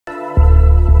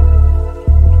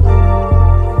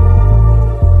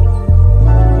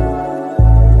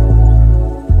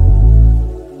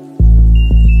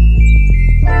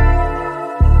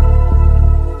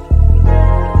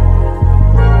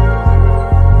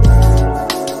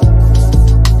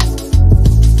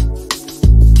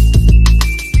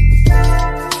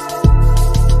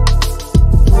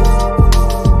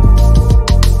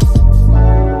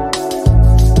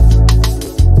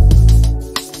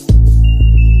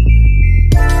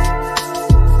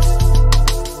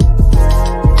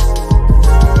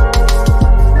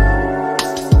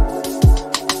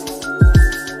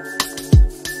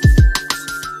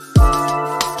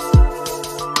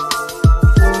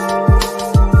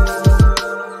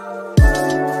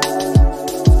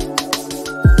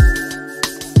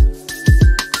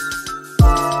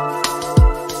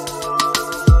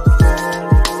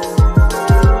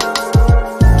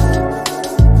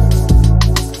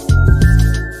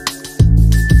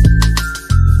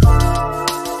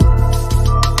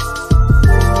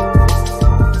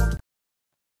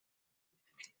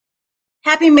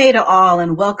Happy May to all,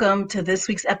 and welcome to this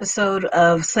week's episode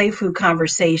of Slave Food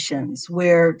Conversations,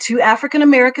 where two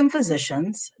African-American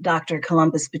physicians, Dr.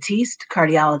 Columbus Batiste,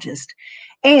 cardiologist,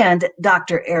 and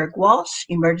Dr. Eric Walsh,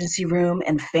 emergency room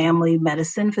and family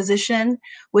medicine physician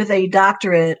with a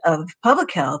doctorate of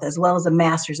public health as well as a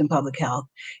master's in public health,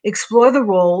 explore the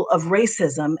role of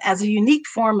racism as a unique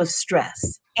form of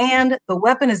stress and the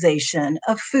weaponization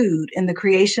of food in the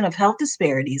creation of health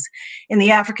disparities in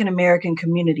the African American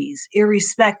communities,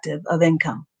 irrespective of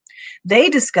income. They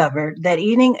discovered that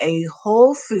eating a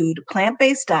whole food,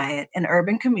 plant-based diet in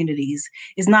urban communities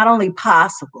is not only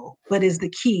possible, but is the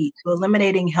key to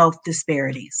eliminating health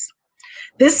disparities.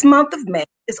 This month of May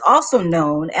is also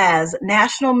known as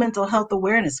National Mental Health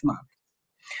Awareness Month.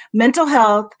 Mental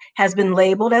health has been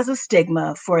labeled as a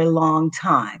stigma for a long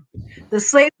time. The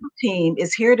Slave Food team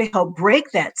is here to help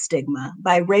break that stigma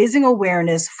by raising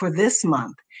awareness for this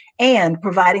month and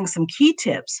providing some key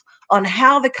tips on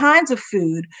how the kinds of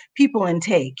food people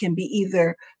intake can be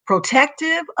either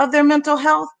protective of their mental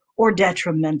health or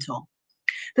detrimental.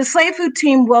 The Slave Food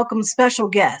team welcomes special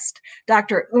guest,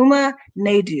 Dr.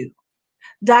 Naidoo.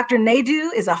 Dr. Naidoo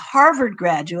is a Harvard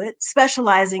graduate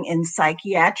specializing in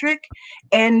psychiatry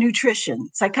and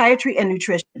nutrition.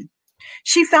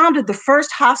 She founded the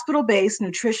first hospital-based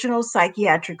nutritional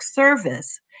psychiatry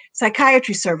service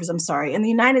in the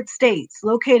United States,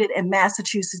 located in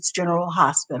Massachusetts General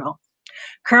Hospital.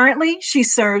 Currently, she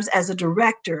serves as a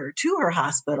director to her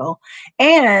hospital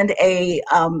and a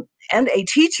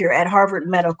teacher at Harvard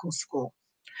Medical School.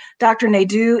 Dr.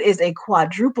 Naidoo is a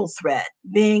quadruple threat,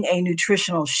 being a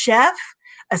nutritional chef,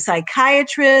 a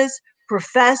psychiatrist,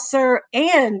 professor,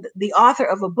 and the author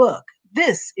of a book,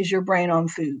 This Is Your Brain on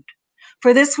Food.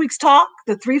 For this week's talk,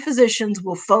 the three physicians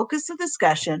will focus the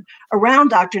discussion around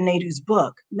Dr. Naidoo's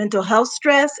book, Mental Health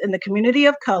Stress in the Community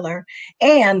of Color,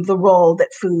 and the role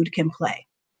that food can play.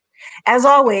 As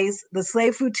always, the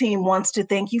Slave Food team wants to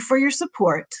thank you for your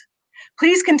support.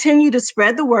 Please continue to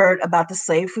spread the word about the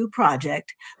Slave Food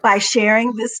Project by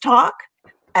sharing this talk,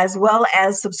 as well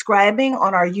as subscribing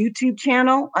on our YouTube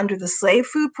channel under the Slave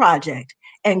Food Project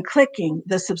and clicking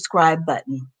the subscribe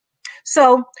button.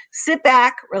 So sit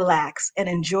back, relax, and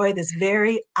enjoy this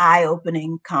very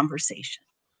eye-opening conversation.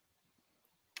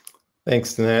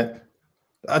 Thanks, Nanette.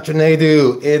 Dr.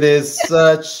 Naidoo, it is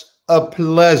such a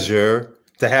pleasure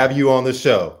to have you on the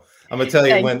show. I'm gonna tell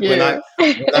you, when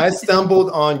I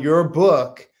stumbled on your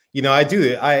book, you know,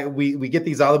 we get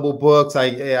these Audible books,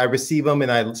 I receive them and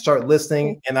I start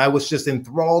listening, and I was just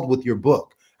enthralled with your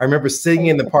book. I remember sitting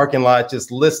in the parking lot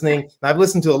just listening. And I've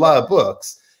listened to a lot of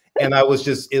books, and it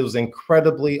was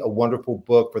incredibly a wonderful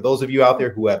book. For those of you out there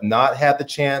who have not had the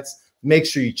chance, make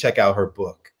sure you check out her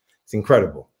book. It's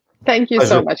incredible. Thank you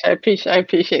so much. I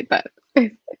appreciate that.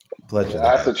 Pleasure. Yeah,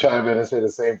 I have to chime in and say the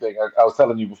same thing. I was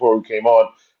telling you before we came on,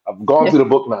 I've gone through the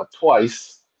book now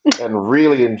twice and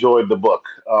really enjoyed the book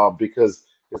because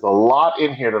there's a lot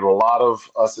in here that a lot of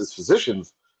us as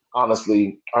physicians,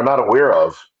 honestly, are not aware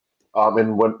of.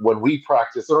 And when we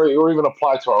practice or even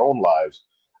apply to our own lives.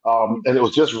 And it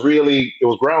was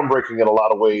groundbreaking in a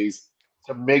lot of ways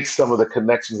to make some of the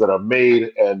connections that are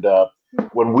made. And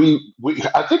when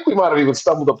I think we might have even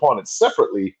stumbled upon it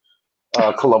separately,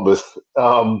 Columbus.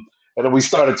 And then we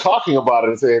started talking about it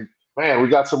and saying, man, we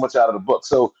got so much out of the book.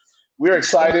 So we're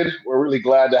excited. We're really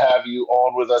glad to have you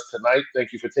on with us tonight.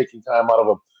 Thank you for taking time out of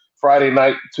a Friday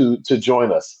night to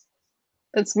join us.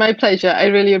 It's my pleasure. I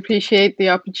really appreciate the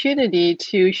opportunity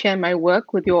to share my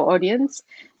work with your audience.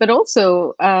 But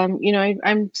also,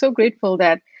 I'm so grateful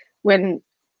that when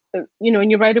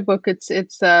you write a book, it's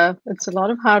a lot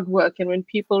of hard work, and when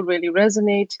people really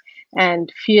resonate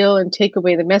and feel and take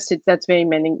away the message, that's very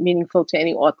meaningful to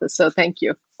any author. So thank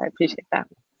you. I appreciate that.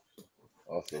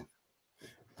 Awesome.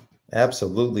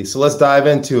 Absolutely. So let's dive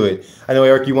into it. I know,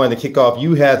 Eric, you wanted to kick off.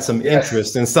 You had some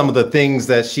interest in some of the things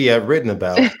that she had written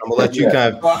about. I'm going to let you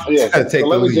kind of take the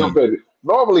lead. Me jump in.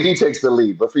 Normally, he takes the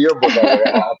lead, but for your book,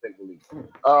 I'll take the lead.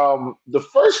 The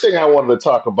first thing I wanted to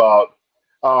talk about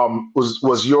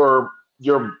was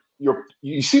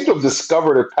you seem to have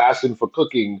discovered a passion for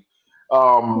cooking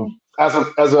as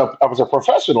a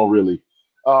professional, really.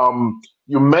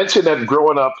 You mentioned that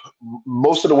growing up,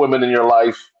 most of the women in your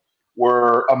life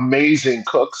were amazing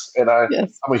cooks, and I'm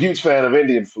a huge fan of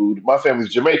Indian food. My family's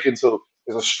Jamaican, so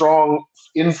there's a strong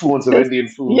influence of Indian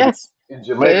food in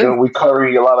Jamaica. We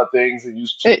curry a lot of things and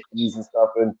use chickpeas and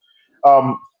stuff. And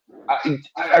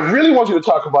I really want you to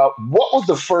talk about what was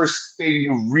the first thing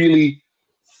you really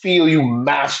feel you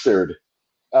mastered,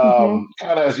 kind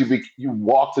of as you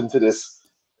walked into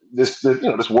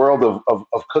this world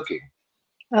of cooking.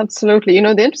 Absolutely. You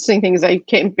know, the interesting thing is I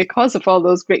came because of all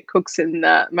those great cooks in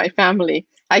my family.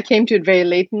 I came to it very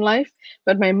late in life,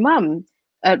 but my mom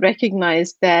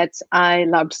recognized that I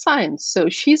loved science. So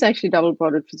she's actually a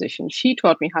double-boarded physician. She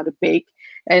taught me how to bake,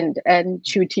 and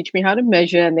she would teach me how to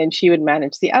measure, and then she would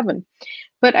manage the oven.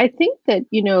 But I think that,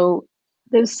 you know,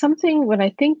 there's something when I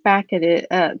think back at it,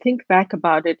 think back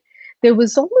about it, there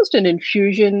was almost an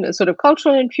infusion, a sort of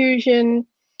cultural infusion,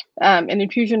 an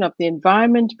infusion of the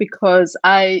environment, because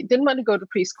I didn't want to go to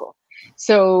preschool.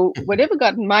 So whatever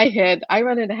got in my head, I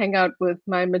wanted to hang out with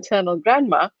my maternal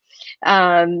grandma,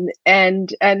 and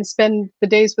spend the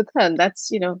days with her. And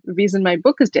that's, you know, the reason my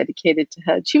book is dedicated to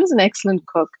her. She was an excellent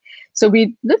cook. So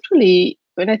we literally,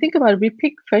 when I think about it, we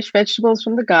pick fresh vegetables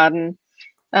from the garden.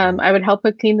 I would help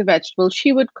her clean the vegetables.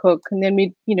 She would cook, and then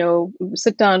we'd, you know,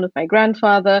 sit down with my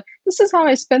grandfather. This is how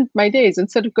I spent my days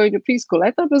instead of going to preschool.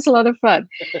 I thought it was a lot of fun.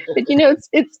 But you know,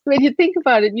 it's when you think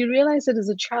about it, you realize that as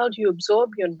a child you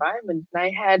absorb your environment. And I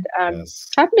had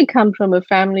happened to come from a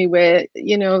family where,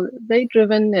 you know, very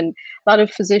driven, and a lot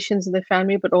of physicians in the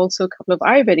family, but also a couple of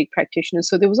Ayurvedic practitioners.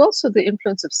 So there was also the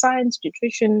influence of science,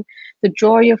 nutrition, the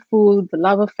joy of food, the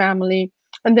love of family,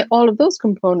 and all of those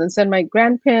components. And my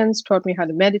grandparents taught me how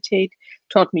to meditate,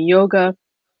 taught me yoga.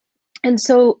 And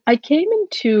so I came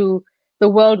into the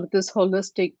world with this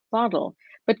holistic model.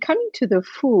 But coming to the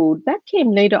food, that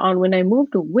came later on. When I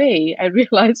moved away, I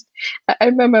realized, I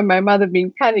remember my mother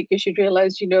being panicked because she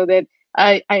realized, you know, that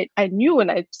I knew and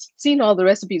I'd seen all the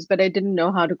recipes, but I didn't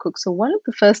know how to cook. So one of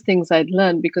the first things I'd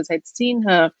learned, because I'd seen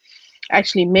her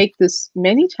actually make this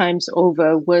many times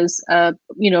over, was,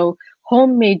 you know,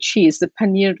 homemade cheese, the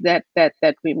paneer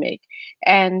that we make,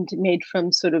 and made from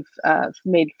sort of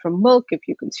made from milk, if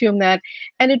you consume that.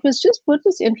 And it was just, what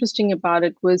was interesting about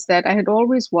it was that I had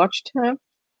always watched her.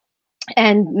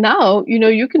 And now, you know,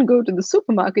 you can go to the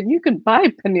supermarket, you can buy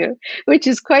paneer, which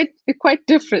is quite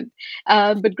different.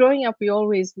 But growing up, we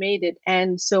always made it.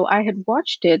 And so I had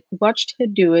watched her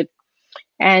do it.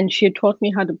 And she had taught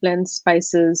me how to blend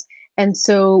spices. And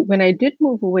so when I did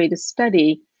move away to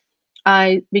study,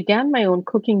 I began my own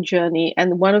cooking journey,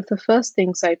 and one of the first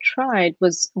things I tried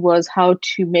was how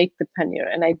to make the paneer,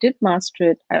 and I did master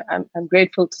it. I'm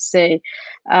grateful to say,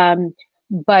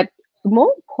 but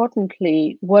more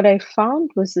importantly, what I found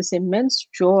was this immense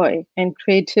joy and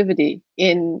creativity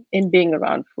in being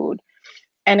around food,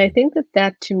 and I think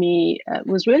that to me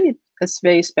was really a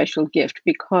very special gift,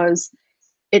 because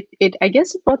it I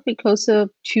guess it brought me closer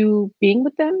to being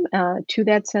with them, to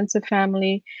that sense of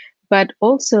family. But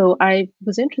also I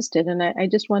was interested, and I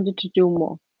just wanted to do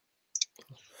more.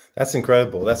 That's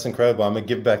incredible. That's incredible. I'm going to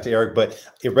give it back to Eric, but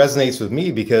it resonates with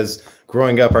me because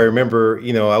growing up, I remember,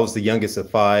 you know, I was the youngest of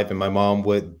 5, and my mom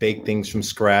would bake things from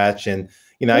scratch, and,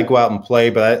 you know, I'd go out and play,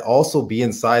 but I'd also be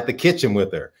inside the kitchen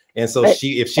with her. And so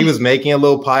if she was making a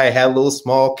little pie, I had a little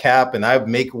small cap, and I'd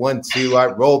make one too.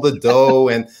 I'd roll the dough,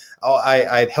 and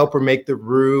I'd help her make the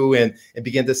roux and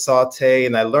begin to saute.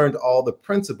 And I learned all the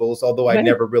principles, although I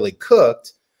never really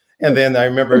cooked. And then I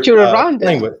remember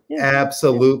playing with it.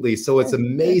 Absolutely. So it's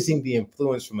amazing the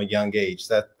influence from a young age.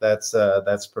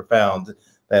 That's profound.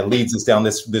 That leads us down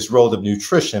this road of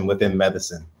nutrition within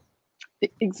medicine.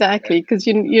 Exactly, because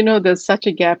you know there's such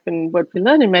a gap in what we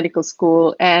learn in medical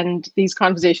school, and these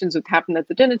conversations would happen at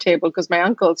the dinner table, because my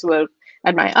uncles were,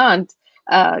 and my aunt,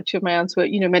 two of my aunts were,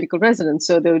 you know, medical residents,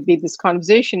 so there would be this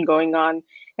conversation going on,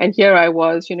 and here I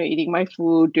was, you know, eating my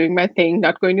food, doing my thing,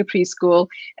 not going to preschool,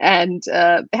 and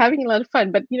having a lot of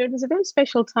fun. But you know, it was a very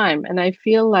special time, and I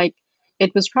feel like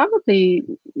it was probably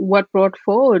what brought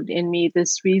forward in me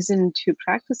this reason to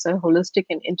practice a holistic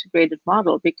and integrated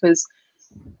model, because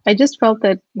I just felt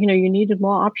that, you know, you needed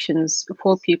more options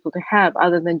for people to have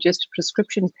other than just a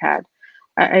prescription pad.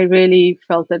 I really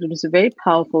felt that it was a very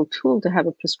powerful tool to have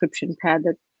a prescription pad,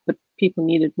 but people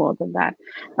needed more than that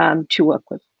to work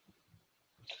with.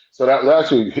 So that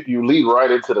actually, you lead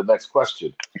right into the next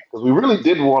question, because we really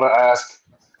did want to ask,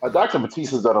 Dr.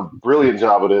 Batiste has done a brilliant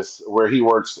job of this, where he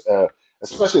works,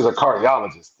 especially as a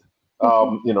cardiologist.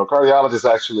 You know, cardiologists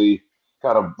actually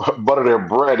kind of butter their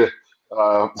bread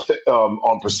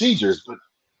on procedures, but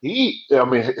he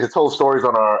told stories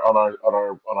on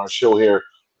our show here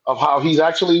of how he's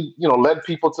actually, you know, led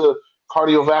people to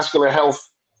cardiovascular health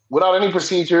without any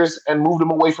procedures and moved them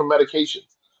away from medications.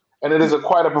 And it is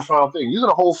quite a profound thing. Using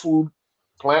a whole food,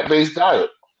 plant-based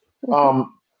diet.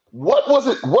 What was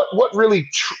it? What really?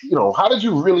 You know, how did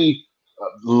you really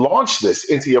launch this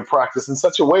into your practice in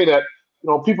such a way that, you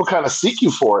know, people kind of seek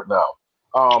you for it now?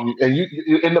 And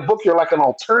you in the book, you're like an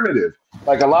alternative.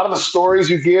 Like a lot of the stories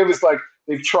you give, it's like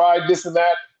they've tried this and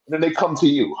that, and then they come to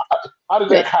you. How did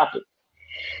that happen?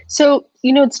 So,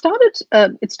 it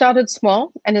started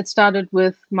small, and it started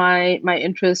with my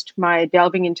interest, my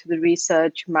delving into the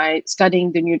research, my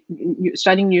studying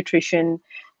studying nutrition,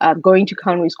 going to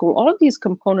culinary school. All of these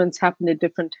components happened at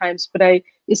different times, but I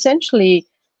essentially,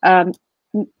 um,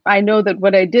 I know that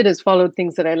what I did is followed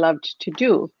things that I loved to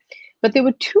do. But there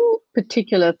were two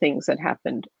particular things that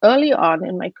happened early on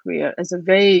in my career as a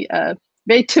very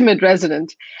timid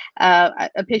resident. A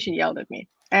patient yelled at me,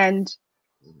 and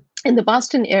in the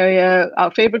Boston area,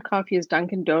 our favorite coffee is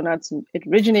Dunkin' Donuts, and it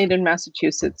originated in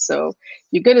Massachusetts. So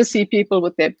you're going to see people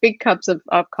with their big cups of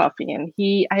coffee. And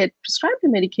I had prescribed a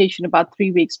medication about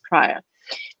 3 weeks prior,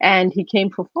 and he came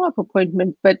for a follow-up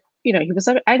appointment. But he was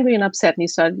angry and upset, and he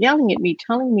started yelling at me,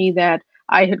 telling me that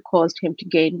I had caused him to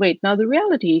gain weight. Now the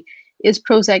reality is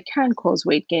Prozac can cause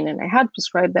weight gain, and I had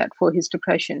prescribed that for his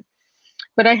depression.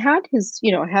 But I had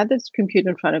I had this computer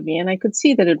in front of me, and I could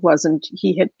see that it wasn't.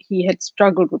 He had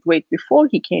struggled with weight before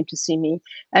he came to see me,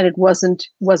 and it wasn't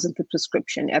the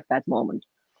prescription at that moment.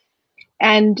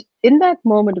 And in that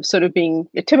moment of sort of being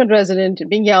a timid resident and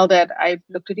being yelled at, I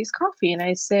looked at his coffee and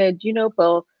I said,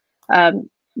 Bill,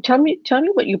 tell me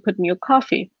what you put in your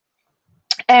coffee.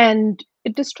 And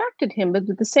it distracted him, but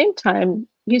at the same time,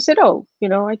 he said, "Oh,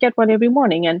 I get one every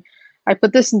morning, and I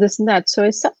put this and this and that." So I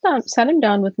sat him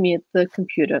down with me at the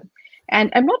computer.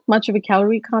 And I'm not much of a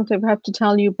calorie counter, I have to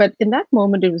tell you, but in that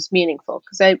moment it was meaningful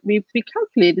because we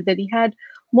calculated that he had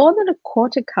more than a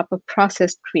quarter cup of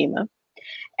processed creamer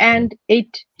and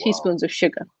 8 teaspoons of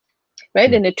sugar,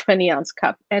 right, in a 20-ounce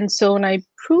cup. And so when I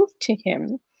proved to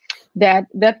him that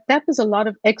was a lot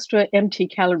of extra empty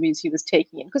calories he was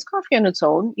taking in, because coffee on its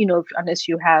own, unless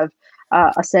you have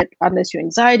unless your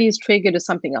anxiety is triggered or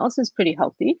something else, is pretty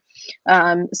healthy.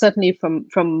 Certainly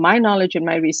from my knowledge and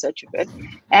my research of it.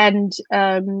 And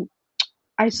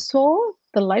I saw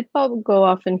the light bulb go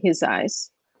off in his eyes,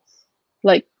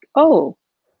 like, oh,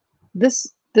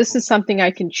 this is something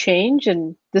I can change,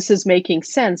 and this is making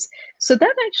sense. So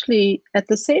that actually, at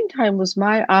the same time, was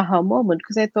my aha moment,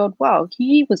 because I thought, wow,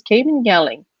 he came in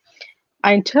yelling.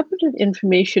 I interpreted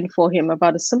information for him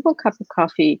about a simple cup of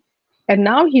coffee, and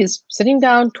now he's sitting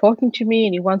down talking to me,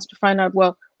 and he wants to find out,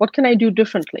 well, what can I do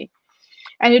differently?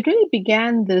 And it really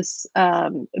began this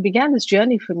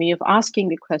journey for me of asking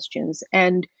the questions.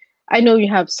 And I know you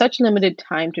have such limited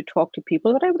time to talk to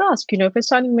people, but I would ask, if you're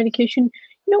starting medication,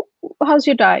 how's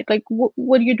your diet? Like,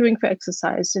 what are you doing for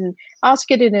exercise? And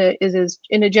ask it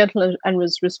in a gentle and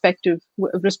as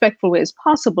respectful way as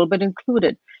possible, but include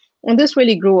it. And this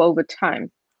really grew over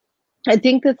time. I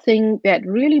think the thing that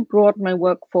really brought my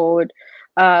work forward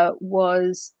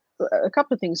was a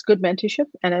couple of things: good mentorship,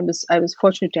 and I was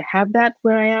fortunate to have that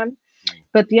where I am.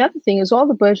 But the other thing is all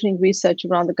the burgeoning research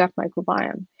around the gut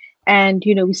microbiome. And,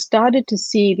 we started to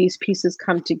see these pieces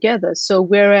come together. So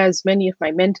whereas many of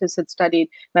my mentors had studied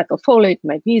methylfolate,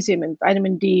 magnesium, and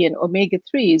vitamin D and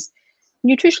omega-3s,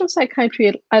 nutritional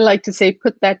psychiatry, I like to say,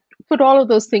 put all of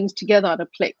those things together on a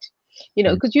plate,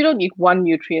 because you don't need one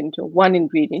nutrient or one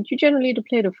ingredient. You generally need a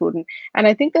plate of food. And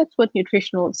I think that's what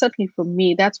certainly for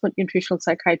me, that's what nutritional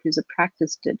psychiatry as a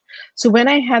practice did. So when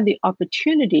I had the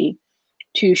opportunity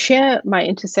to share my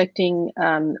intersecting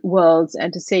worlds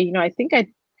and to say, I think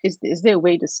is there a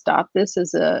way to start this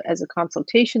as a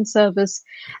consultation service?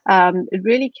 It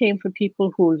really came from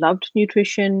people who loved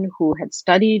nutrition, who had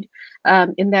studied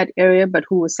in that area, but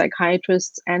who were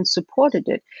psychiatrists and supported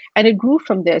it. And it grew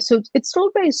from there. So it's still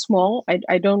very small.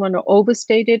 I don't want to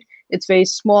overstate it. It's very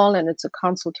small, and it's a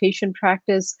consultation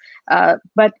practice,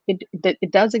 but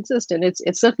it does exist, and it's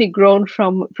certainly grown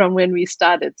from when we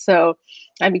started. So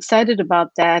I'm excited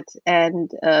about that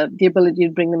and the ability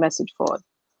to bring the message forward.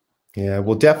 Yeah,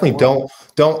 well, definitely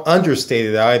don't understate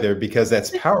it either, because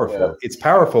that's powerful. Yeah. It's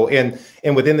powerful. And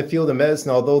within the field of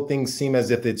medicine, although things seem as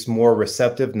if it's more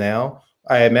receptive now,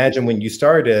 I imagine when you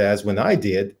started, as when I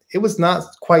did, it was not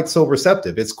quite so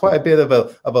receptive. It's quite a bit of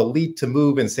a leap to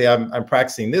move and say, I'm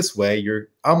practicing this way. You're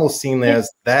almost seen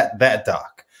as that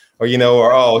doc, or,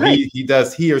 right.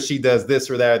 he or she does this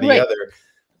or that or the right. other.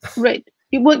 Right.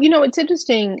 Well, it's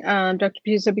interesting, Dr.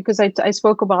 Pisa, because I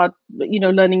spoke about,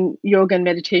 learning yoga and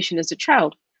meditation as a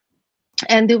child.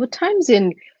 And there were times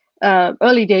in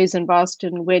early days in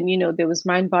Boston when, there was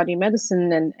mind-body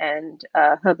medicine and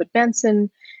Herbert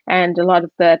Benson and a lot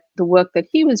of the work that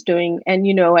he was doing. And,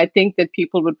 I think that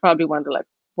people would probably wonder, like,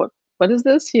 what is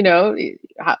this?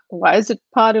 Why is it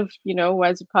part of,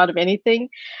 anything?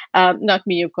 Not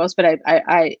me, of course, but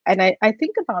I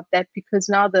think about that because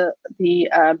now the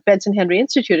Benson Henry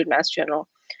Institute at Mass General,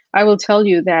 I will tell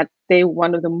you that they were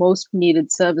one of the most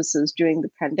needed services during the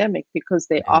pandemic because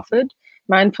they offered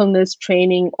mindfulness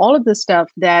training, all of the stuff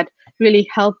that really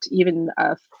helped even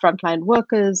frontline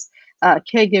workers,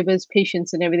 caregivers,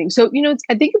 patients, and everything. So,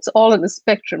 I think it's all on the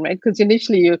spectrum, right? Because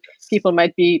initially people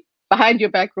might be behind your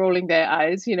back rolling their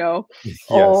eyes, or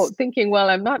Yes. thinking, well,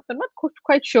 I'm not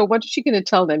quite sure what is she going to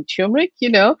tell them, turmeric,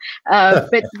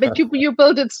 but you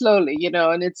build it slowly,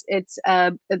 and it's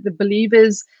the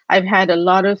believers. I've had a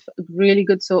lot of really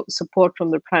good support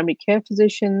from the primary care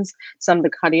physicians, some of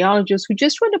the cardiologists who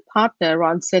just want to partner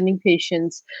around sending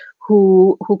patients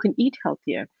who can eat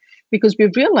healthier, because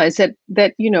we've realized that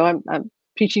I'm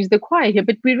preaching to the choir here,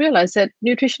 but we realize that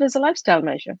nutrition is a lifestyle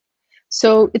measure.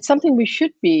 So it's something we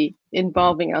should be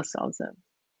involving ourselves in.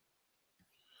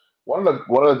 One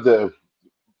of the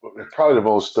probably the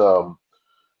most uh,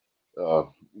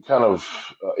 kind of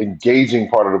engaging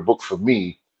part of the book for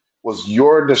me was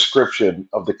your description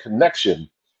of the connection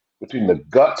between the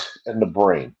gut and the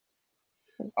brain.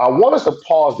 I want us to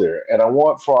pause there, and I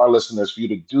want for our listeners for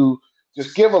you to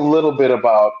just give a little bit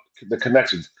about the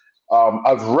connections.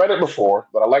 I've read it before,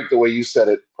 but I like the way you said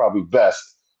it probably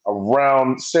best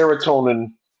around serotonin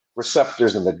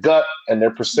receptors in the gut and their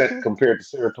percent compared to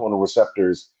serotonin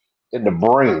receptors in the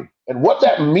brain, and what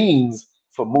that means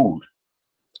for mood.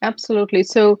 Absolutely.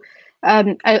 So,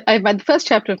 the first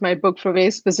chapter of my book, for a very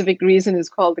specific reason, is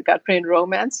called The Gut Brain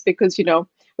Romance, because,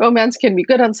 romance can be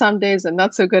good on some days and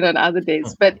not so good on other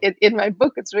days. But in my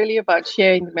book, it's really about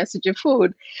sharing the message of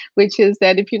food, which is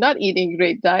that if you're not eating a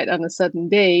great diet on a certain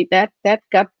day, that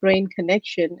gut-brain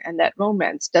connection and that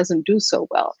romance doesn't do so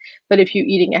well. But if you're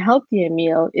eating a healthier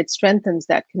meal, it strengthens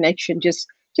that connection, just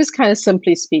kind of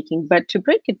simply speaking. But to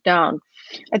break it down,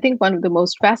 I think one of the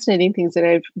most fascinating things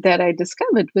that I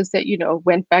discovered was that,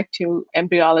 went back to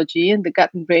embryology, and the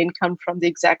gut and brain come from the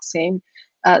exact same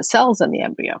cells in the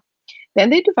embryo. Then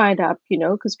they divide up,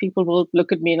 because people will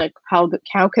look at me like,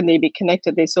 how can they be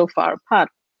connected? They're so far apart.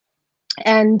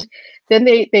 And then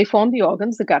they form the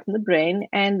organs, the gut and the brain,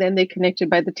 and then they're connected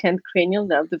by the 10th cranial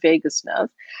nerve, the vagus nerve,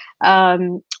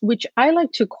 which I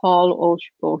like to call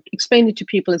or explain it to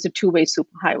people as a two-way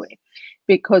superhighway,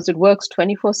 because it works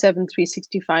 24/7,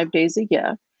 365 days a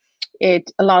year.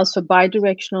 It allows for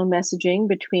bidirectional messaging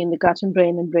between the gut and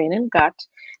brain and gut.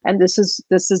 And this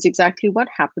is exactly what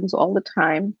happens all the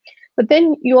time. But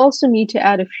then you also need to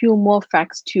add a few more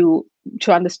facts to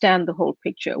understand the whole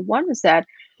picture. One is that,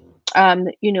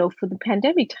 for the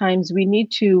pandemic times, we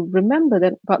need to remember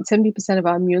that about 70% of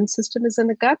our immune system is in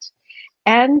the gut.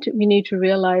 And we need to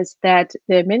realize that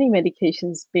there are many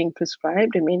medications being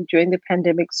prescribed. I mean, during the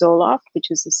pandemic, Zoloft,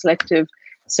 which is a selective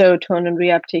serotonin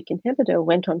reuptake inhibitor,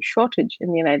 went on shortage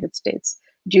in the United States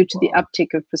due to the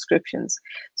uptick of prescriptions.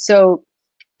 So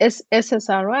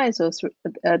SSRIs,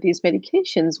 these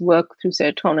medications, work through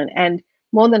serotonin, and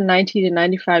more than 90 to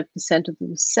 95% of the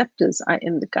receptors are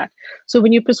in the gut. So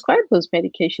when you prescribe those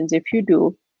medications, if you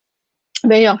do,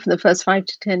 very often the first 5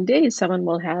 to 10 days, someone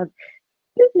will have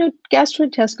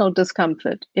gastrointestinal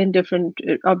discomfort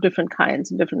of different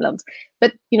kinds and different levels.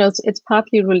 But it's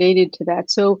partly related to that.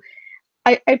 So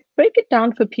I break it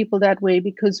down for people that way,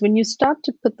 because when you start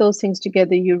to put those things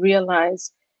together, you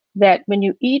realize that when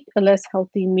you eat a less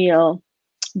healthy meal,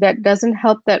 that doesn't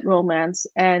help that romance.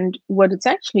 And what it's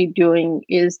actually doing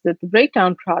is that the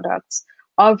breakdown products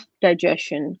of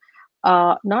digestion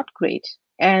are not great,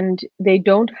 and they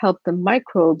don't help the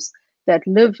microbes that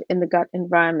live in the gut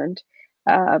environment.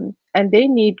 And they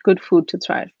need good food to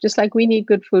thrive. Just like we need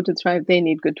good food to thrive, they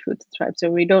need good food to thrive. So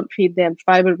we don't feed them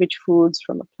fiber-rich foods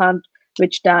from a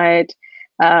plant-rich diet.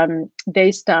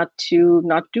 They start to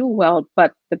not do well,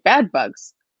 but the bad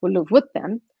bugs who live with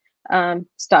them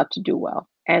start to do well.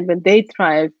 And when they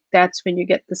thrive, that's when you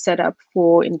get the setup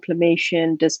for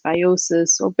inflammation,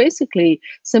 dysbiosis, or basically,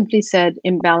 simply said,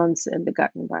 imbalance in the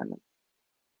gut environment.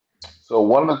 So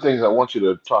one of the things I want you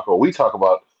to we talk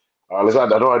about, I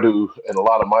know I do in a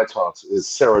lot of my talks, is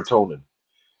serotonin.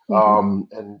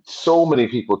 And so many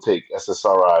people take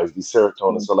SSRIs, these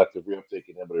serotonin selective reuptake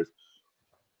inhibitors.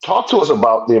 Talk to us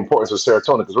about the importance of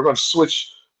serotonin, because we're going to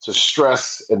switch to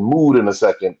stress and mood in a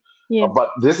second. Yeah.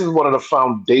 But this is one of the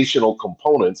foundational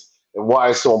components, and why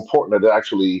it's so important that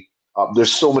actually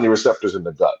there's so many receptors in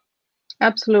the gut.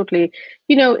 Absolutely.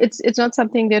 It's not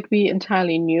something that we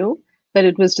entirely knew, but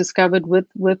it was discovered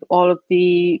with all of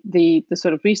the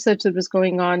sort of research that was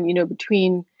going on,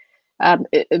 between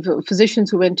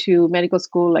physicians who went to medical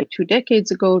school like 2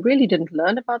 decades ago really didn't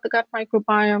learn about the gut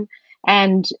microbiome.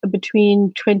 And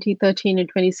between 2013 and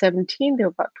 2017, there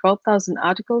were about 12,000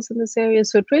 articles in this area.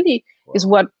 So it really is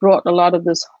what brought a lot of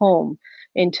this home,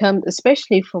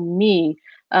 especially for me,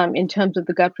 in terms of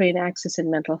the gut-brain axis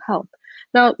in mental health.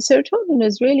 Now, serotonin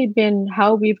has really been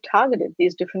how we've targeted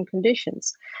these different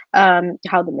conditions,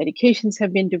 how the medications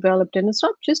have been developed. And it's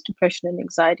not just depression and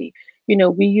anxiety.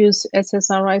 We use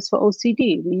SSRIs for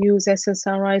OCD, we use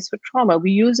SSRIs for trauma,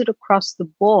 we use it across the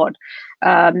board.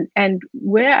 And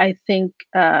where I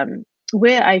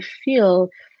feel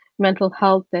mental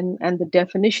health and the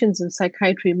definitions in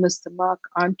psychiatry miss the mark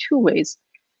on two ways.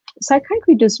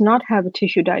 Psychiatry does not have a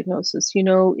tissue diagnosis.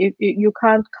 You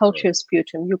can't culture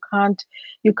sputum. You can't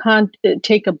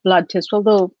take a blood test,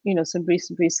 although some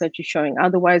recent research is showing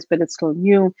otherwise, but it's still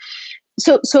new.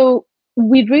 So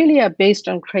we really are based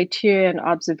on criteria and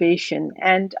observation,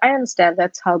 and I understand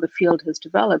that's how the field has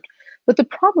developed. But the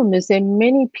problem is there are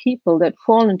many people that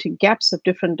fall into gaps of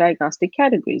different diagnostic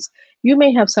categories. You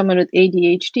may have someone with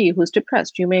ADHD who's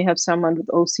depressed. You may have someone with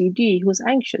OCD who's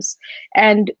anxious.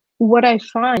 And what I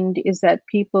find is that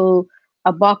people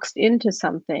are boxed into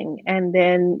something, and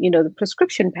then the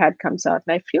prescription pad comes out,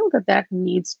 and I feel that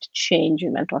needs to change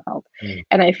in mental health.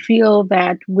 And I feel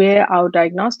that where our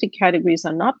diagnostic categories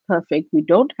are not perfect, we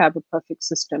don't have a perfect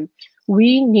system,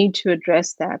 we need to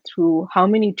address that through how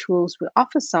many tools we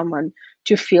offer someone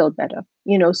to feel better.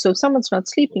 So if someone's not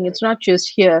sleeping, it's not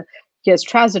just here's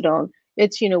trazodone.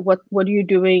 It's what are you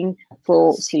doing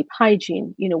for sleep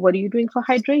hygiene? What are you doing for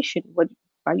hydration? What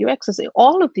are you exercising?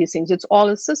 All of these things, it's all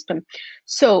a system.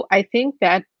 So I think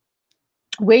that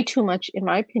way too much, in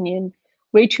my opinion,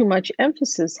 way too much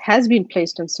emphasis has been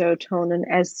placed on serotonin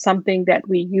as something that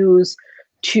we use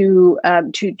to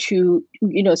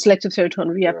selective serotonin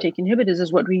reuptake inhibitors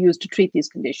is what we use to treat these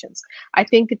conditions. I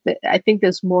think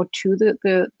there's more to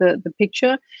the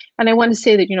picture, and I want to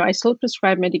say that I still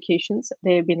prescribe medications.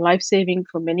 They have been life-saving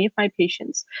for many of my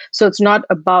patients. So it's not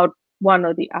about one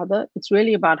or the other. It's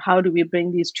really about how do we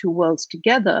bring these two worlds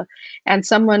together. And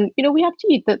we have to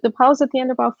eat. The power's at the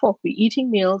end of our fork. We're eating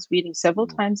meals, we're eating several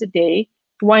times a day.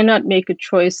 Why not make a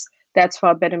choice that's for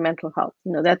our better mental health?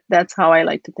 That's how I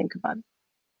like to think about it.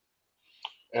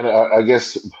 And I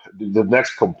guess the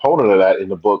next component of that in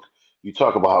the book, you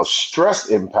talk about how stress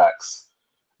impacts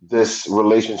this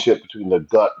relationship between the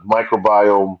gut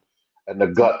microbiome and the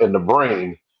gut and the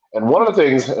brain. And one of the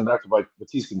things, and Dr.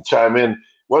 Batiste can chime in,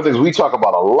 one of the things we talk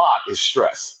about a lot is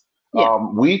stress. Yeah.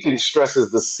 We think stress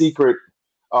is the secret,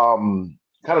 kind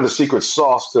of the secret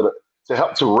sauce to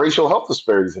help to racial health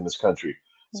disparities in this country.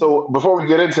 So before we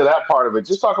get into that part of it,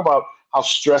 just talk about how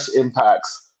stress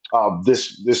impacts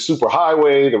this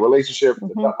superhighway, the relationship,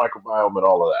 the gut microbiome, and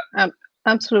all of that.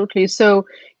 Absolutely. So,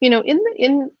 in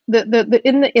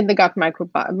the gut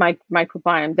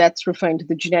microbiome, that's referring to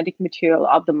the genetic material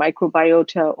of the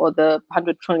microbiota, or the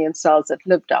 100 trillion cells that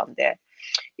live down there.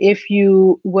 If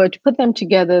you were to put them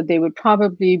together, they would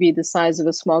probably be the size of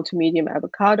a small to medium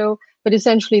avocado, but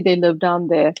essentially they live down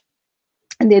there,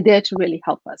 and they're there to really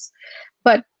help us.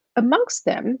 But amongst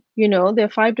them, there are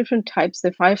 5 different types,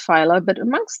 there are 5 phyla, but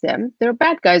amongst them, there are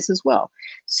bad guys as well.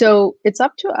 So it's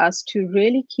up to us to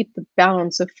really keep the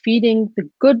balance of feeding the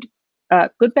good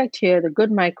bacteria, the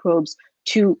good microbes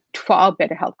for our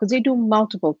better health, because they do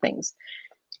multiple things.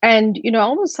 And, I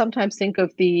almost sometimes think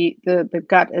of the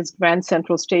gut as Grand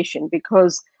Central Station,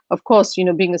 because of course,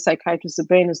 being a psychiatrist, the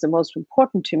brain is the most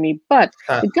important to me, but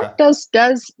the gut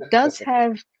does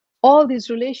have all these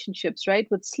relationships, right,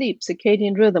 with sleep,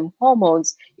 circadian rhythm,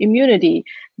 hormones, immunity,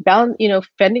 balance,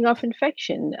 fending off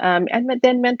infection, and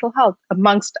then mental health,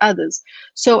 amongst others.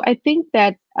 So I think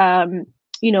that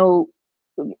it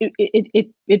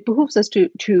behooves us to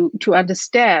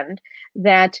understand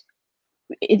that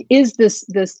it is this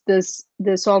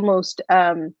almost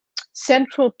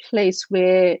central place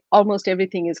where almost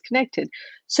everything is connected.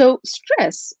 So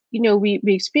stress, we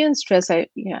experience stress. I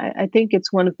think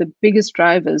it's one of the biggest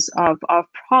drivers of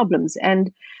problems.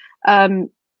 And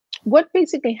what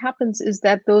basically happens is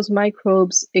that those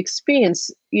microbes experience,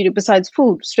 besides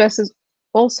food, stress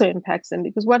also impacts them,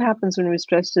 because what happens when we're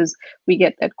stressed is we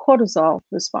get that cortisol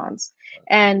response,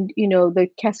 and the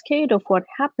cascade of what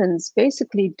happens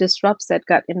basically disrupts that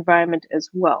gut environment as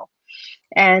well.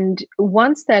 And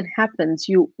once that happens,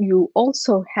 you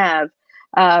also have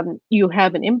an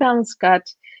imbalanced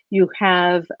gut. We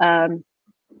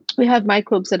have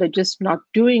microbes that are just not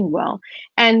doing well,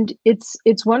 and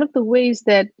it's one of the ways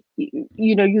that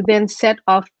you then set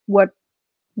off what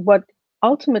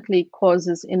ultimately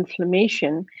causes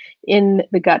inflammation in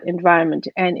the gut environment.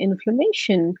 And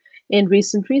inflammation in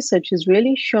recent research is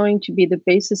really showing to be the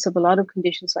basis of a lot of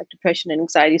conditions like depression and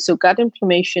anxiety. So gut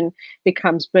inflammation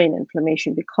becomes brain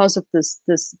inflammation because of this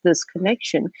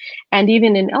connection. And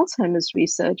even in Alzheimer's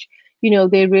research,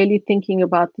 they're really thinking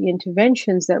about the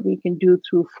interventions that we can do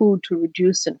through food to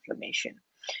reduce inflammation.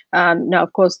 Now,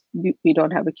 of course, we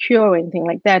don't have a cure or anything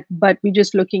like that, but we're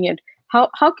just looking at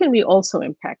how can we also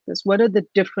impact this? What are the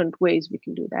different ways we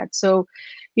can do that? So,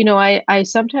 I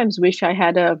sometimes wish I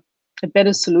had a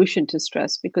better solution to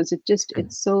stress, because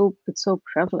it's so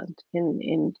prevalent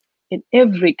in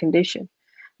every condition,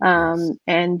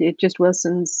 and it just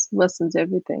worsens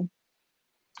everything.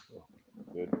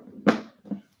 Good.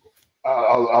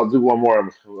 I'll do one more.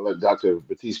 I'll let Dr.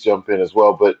 Batiste jump in as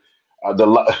well. But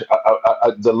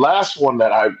the last one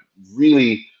that I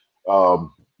really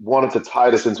wanted to tie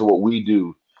this into what we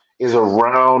do is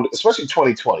around, especially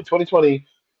 2020. 2020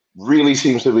 really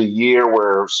seems to be a year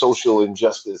where social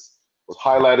injustice was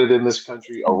highlighted in this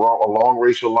country along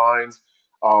racial lines.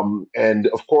 And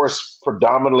of course,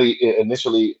 predominantly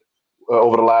initially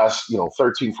over the last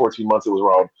 13, 14 months, it was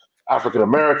around African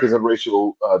Americans and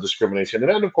racial discrimination.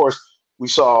 And then, of course, we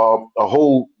saw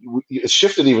it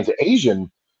shifted even to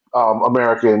Asian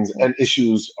Americans and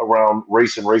issues around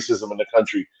race and racism in the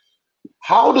country.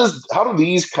 How do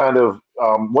these kind of,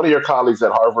 one of your colleagues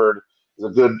at Harvard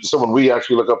is someone we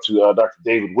actually look up to, Dr.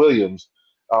 David Williams,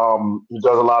 who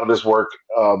does a lot of this work.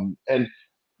 And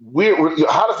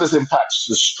how does this impact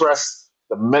the stress,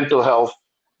 the mental health,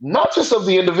 not just of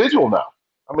the individual now?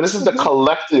 I mean, this is the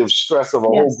collective stress of a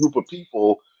whole group of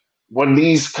people when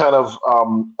these kind of,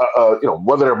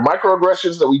 whether they're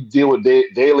microaggressions that we deal with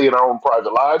daily in our own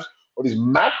private lives, or these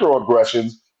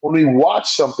macroaggressions when we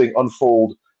watch something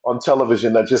unfold on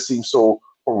television that just seems so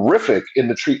horrific in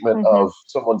the treatment of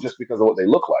someone just because of what they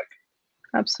look like.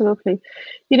 Absolutely.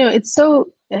 It's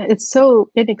so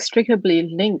inextricably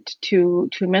linked to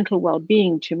mental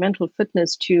well-being, to mental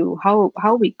fitness, to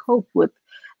how we cope with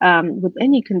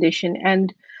any condition.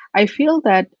 And I feel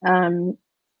that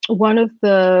one of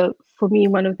the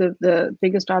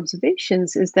biggest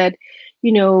observations is that,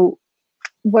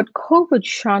 what COVID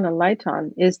shone a light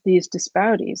on is these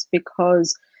disparities,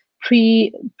 because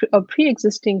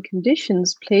pre-existing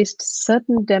conditions placed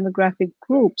certain demographic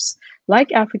groups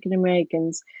like African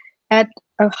Americans at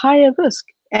a higher risk.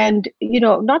 And,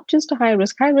 not just a higher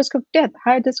risk of death,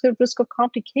 higher risk of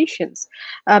complications,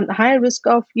 higher risk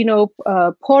of,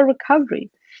 poor recovery.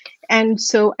 And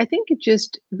so I think it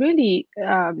just really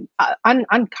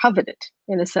uncovered it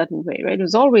in a certain way, right? It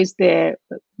was always there.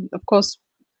 Of course,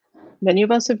 many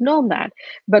of us have known that,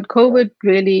 but COVID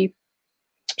really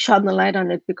shone the light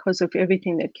on it because of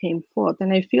everything that came forth.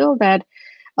 And I feel that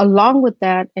along with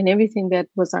that and everything that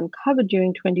was uncovered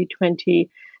during 2020,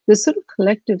 this sort of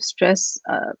collective stress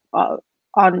on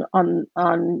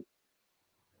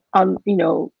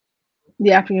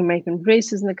the African American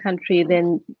races in the country,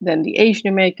 then the Asian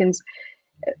Americans,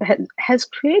 has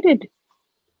created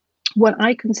what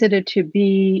I consider to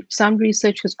be, some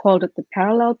research has called it the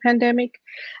parallel pandemic,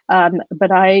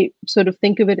 but I sort of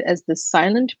think of it as the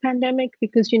silent pandemic,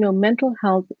 because mental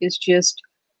health is just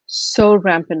so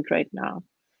rampant right now.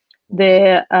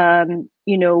 There, I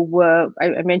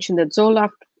mentioned that Zoloft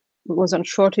was on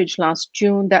shortage last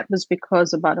June. That was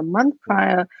because about a month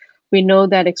prior, we know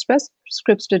that Express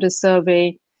Scripts did a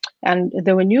survey, and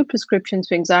there were new prescriptions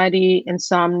for anxiety,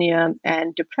 insomnia,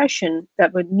 and depression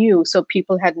that were new. So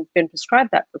people hadn't been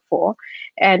prescribed that before,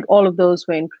 and all of those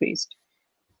were increased.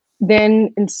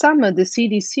 Then in summer, the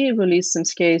CDC released some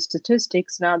scary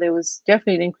statistics. Now, there was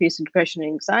definitely an increase in depression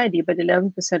and anxiety, but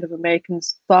 11% of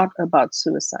Americans thought about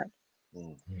suicide.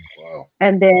 Wow.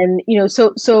 And then,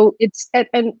 so it's,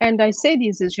 and I say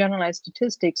these as generalized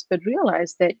statistics, but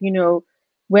realize that,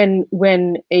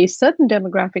 when a certain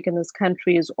demographic in this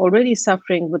country is already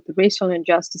suffering with the racial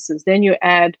injustices, then you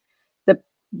add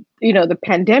the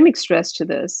pandemic stress to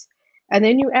this, and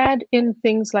then you add in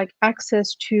things like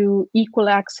equal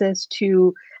access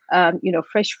to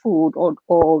fresh food,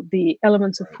 or the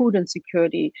elements of food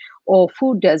insecurity or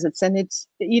food deserts, and it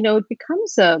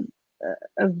becomes a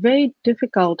very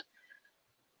difficult,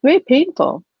 very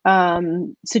painful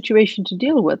situation to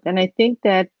deal with. And I think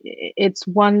that it's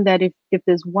one that if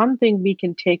there's one thing we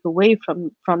can take away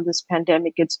from this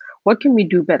pandemic, it's what can we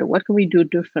do better? What can we do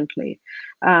differently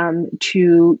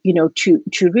to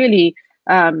really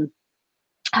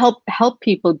help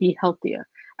people be healthier?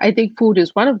 I think food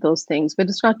is one of those things, but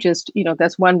it's not just,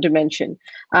 that's one dimension,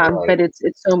 Right. But it's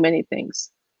so many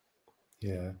things.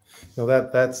 Yeah, no,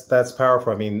 that's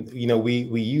powerful. I mean,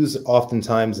 we use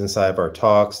oftentimes inside of our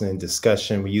talks and in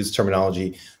discussion, we use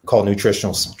terminology called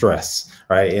nutritional stress,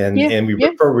 right? And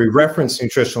we reference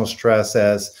nutritional stress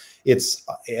as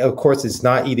of course, it's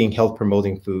not eating health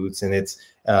promoting foods, and it's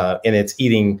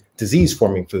eating disease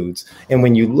forming foods. And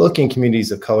when you look in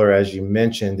communities of color, as you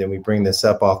mentioned, and we bring this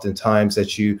up oftentimes,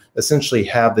 that you essentially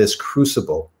have this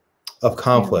crucible of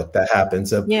conflict that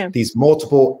happens, of Yeah. these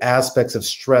multiple aspects of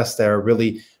stress that are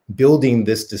really building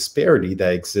this disparity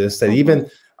that exists, that even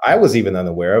I was even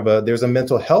unaware of. There's a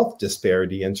mental health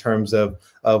disparity in terms of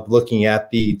looking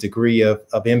at the degree of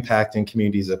impact in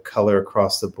communities of color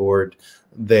across the board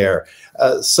there.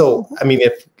 So, I mean,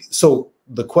 so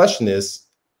the question is,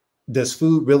 does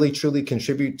food really truly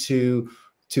contribute to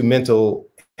mental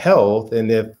health, and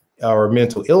if our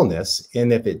mental illness?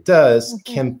 And if it does,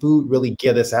 can food really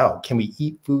get us out? Can we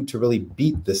eat food to really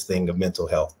beat this thing of mental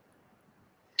health?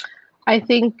 I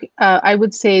think I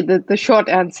would say that the short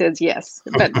answer is yes,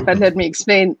 but let me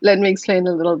explain. Let me explain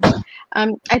a little bit.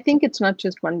 I think it's not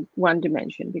just one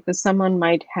dimension, because someone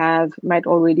might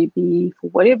already be, for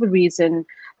whatever reason,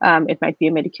 it might be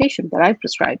a medication that I've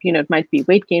prescribed. You know, it might be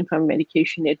weight gain from a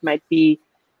medication. It might be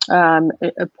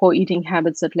a poor eating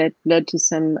habits that led to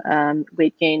some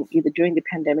weight gain either during the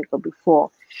pandemic or before.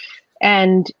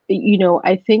 And you know,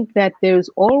 I think that there's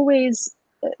always,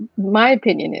 my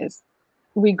opinion is,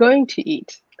 we're going to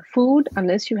eat food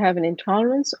unless you have an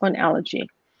intolerance or an allergy,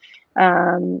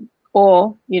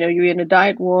 or you know, you're in a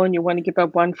diet war and you want to give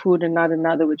up one food and not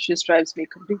another, which just drives me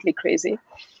completely crazy.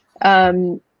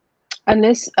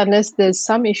 Unless there's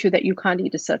some issue that you can't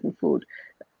eat a certain food,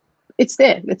 it's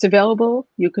there, it's available.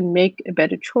 You can make a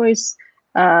better choice.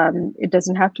 It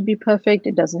doesn't have to be perfect.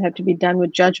 It doesn't have to be done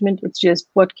with judgment. It's just,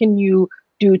 what can you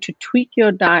do to tweak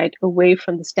your diet away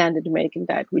from the standard American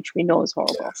diet, which we know is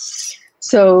horrible.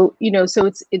 So, you know,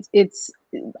 so it's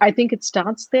I think it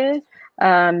starts there,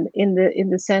 in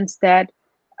the sense that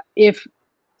if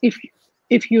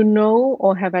you know,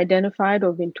 or have identified,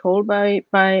 or been told by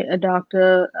a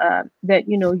doctor that,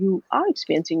 you know, you are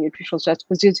experiencing nutritional stress,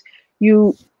 because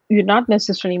you're not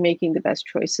necessarily making the best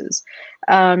choices.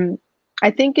 I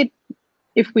think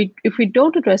if we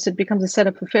don't address it, becomes a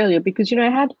setup for failure. Because, you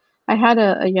know, I had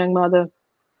a young mother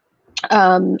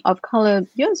of color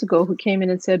years ago who came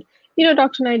in and said, you know,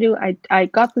 Dr. Naidoo, I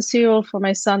got the cereal for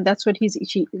my son. That's what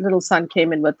little son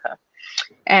came in with her.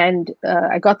 And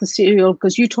I got the cereal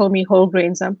because you told me whole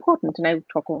grains are important. And I would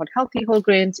talk about healthy whole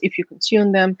grains, if you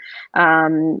consume them,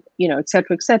 you know, et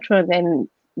cetera, et cetera. Then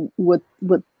with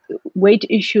weight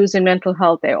issues and mental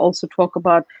health, I also talk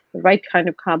about the right kind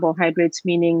of carbohydrates,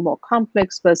 meaning more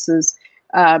complex versus,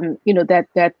 you know,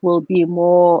 that will be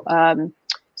more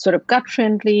sort of gut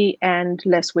friendly and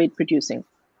less weight producing.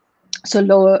 So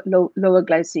lower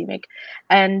glycemic.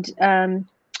 And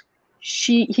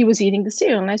he was eating the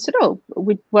cereal, and I said, oh,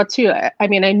 what cereal? I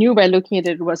mean, I knew by looking at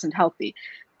it, it wasn't healthy.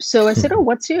 So I said, oh,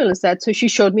 what cereal is that? So she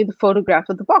showed me the photograph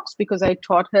of the box, because I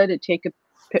taught her to take a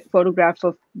photograph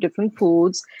of different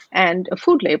foods and a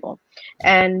food label.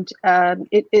 And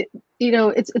it you know,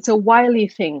 it's a wily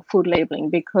thing, food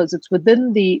labeling, because it's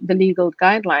within the legal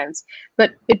guidelines,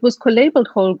 but it was co-labeled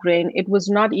whole grain. It was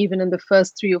not even in the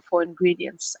first 3 or 4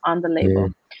 ingredients on the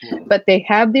label, but they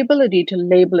have the ability to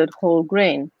label it whole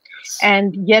grain.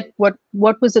 And yet what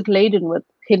was it laden with?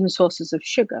 Hidden sources of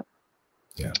sugar.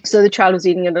 Yeah. So the child was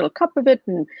eating a little cup of it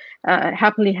and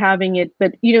happily having it.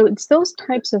 But, you know, it's those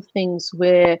types of things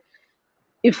where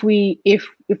if we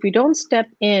don't step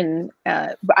in,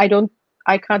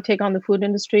 I can't take on the food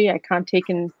industry. I can't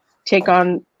take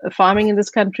on farming in this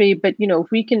country. But, you know,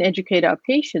 if we can educate our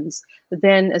patients,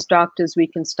 then as doctors, we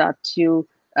can start to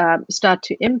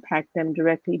impact them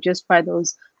directly just by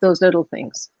those little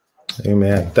things.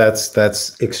 Amen.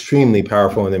 That's extremely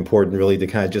powerful and important, really, to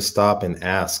kind of just stop and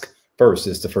ask first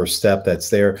is the first step that's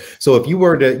there. So if you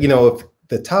were to, you know, if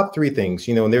the top 3 things,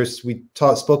 you know, and we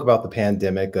spoke about the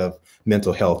pandemic of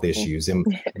mental health issues, and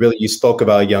really you spoke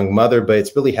about a young mother, but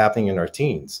it's really happening in our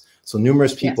teens. So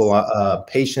numerous people, yes.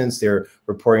 Patients, they're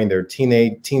reporting their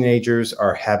teenagers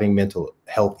are having mental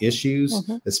health issues,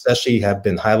 especially have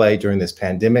been highlighted during this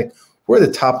pandemic. What are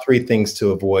the top 3 things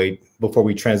to avoid before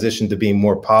we transition to being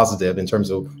more positive in terms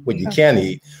of what you can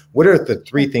eat? What are the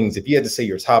 3 things, if you had to say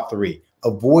your top 3,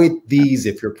 avoid these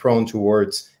if you're prone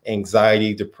towards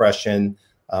anxiety, depression,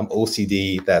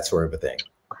 OCD, that sort of a thing?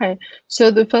 Okay,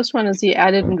 so the first one is the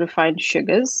added and refined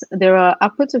sugars. There are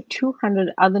upwards of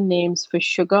 200 other names for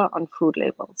sugar on food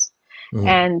labels.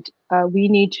 And we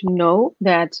need to know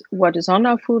that what is on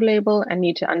our food label, and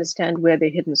need to understand where the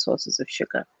hidden sources of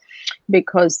sugar.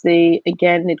 Because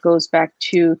it goes back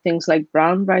to things like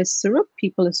brown rice syrup.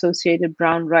 People associated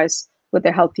brown rice with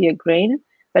a healthier grain,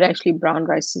 but actually brown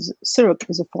rice syrup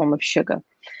is a form of sugar.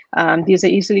 These are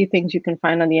easily things you can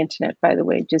find on the internet, by the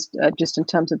way, just in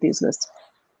terms of these lists.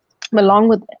 Along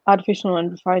with artificial and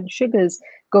refined sugars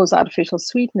goes artificial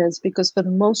sweeteners, because for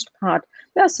the most part,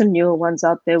 there are some newer ones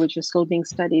out there which are still being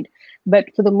studied,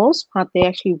 but for the most part, they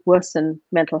actually worsen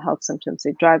mental health symptoms.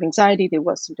 They drive anxiety, they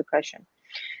worsen depression.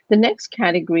 The next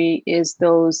category is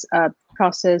those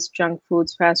processed junk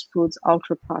foods, fast foods,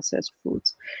 ultra processed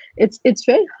foods. It's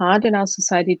very hard in our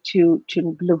society to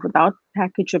live without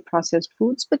packaged or processed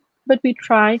foods, but we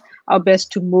try our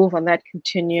best to move on that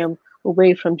continuum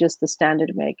away from just the standard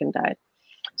American diet.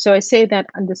 So I say that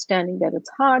understanding that it's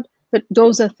hard, but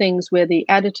those are things where the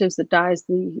additives, the dyes,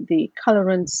 the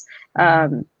colorants,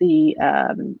 the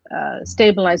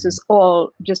stabilizers,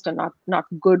 all just are not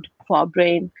good for our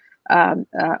brain.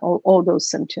 All those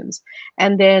symptoms.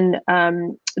 And then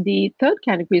the third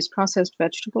category is processed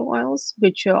vegetable oils,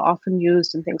 which are often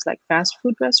used in things like fast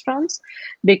food restaurants,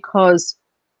 because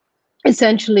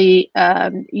essentially,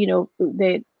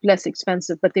 they're less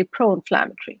expensive, but they're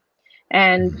pro-inflammatory.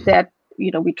 And that,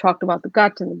 we talked about the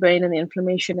gut and the brain and the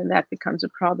inflammation, and that becomes a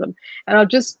problem. And I'll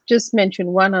just mention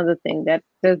one other thing, that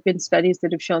there have been studies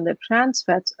that have shown that trans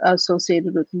fats are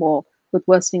associated with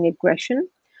worsening aggression.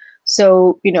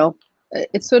 So,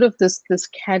 it's sort of this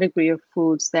category of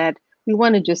foods that we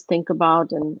want to just think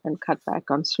about and cut back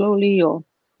on slowly, or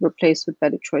replace with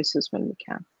better choices when we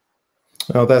can.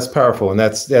 Oh, that's powerful. And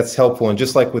that's helpful. And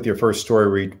just like with your first story,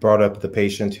 where you brought up the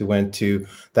patient who went to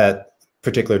that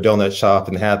particular donut shop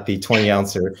and had the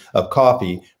 20-ouncer of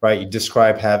coffee, right? You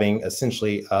describe having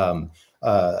essentially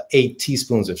 8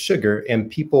 teaspoons of sugar, and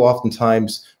people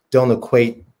oftentimes don't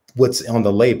equate what's on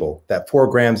the label, that 4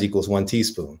 grams equals 1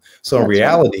 teaspoon. So in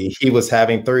reality, he was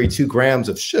having 32 grams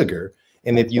of sugar.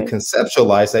 And if you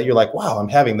conceptualize that, you're like, wow, I'm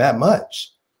having that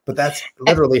much. But that's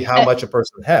literally how much a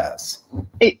person has.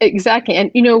 Exactly.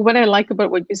 And what I like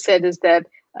about what you said is that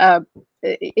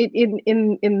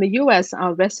in the US,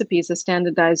 our recipes are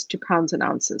standardized to pounds and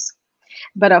ounces,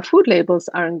 but our food labels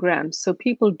are in grams. So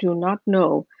people do not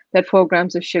know that 4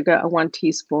 grams of sugar are 1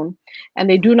 teaspoon, and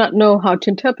they do not know how to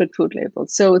interpret food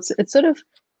labels. So it's sort of,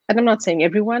 and I'm not saying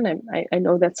everyone, I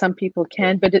know that some people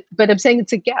can, but I'm saying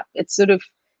it's a gap. It's sort of,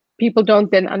 people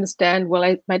don't then understand,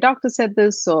 well, my doctor said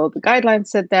this, or the guidelines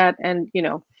said that, and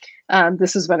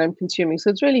this is what I'm consuming. So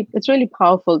it's really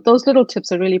powerful. Those little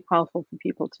tips are really powerful for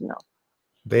people to know.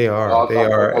 They are.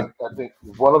 I think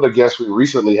one of the guests we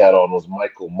recently had on was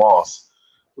Michael Moss,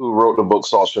 who wrote the book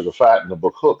Salt, Sugar, Fat, and the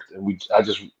book Hooked. And I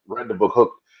just read the book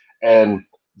Hooked, and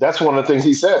that's one of the things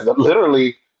he says, that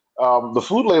literally the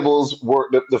food labels were,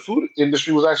 the food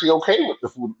industry was actually okay with the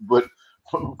food, but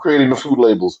creating the food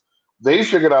labels. They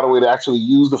figured out a way to actually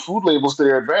use the food labels to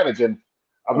their advantage. And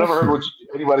I've never heard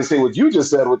anybody say what you just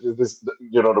said, which is this,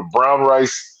 the brown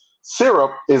rice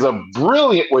syrup is a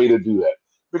brilliant way to do that.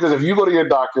 Because if you go to your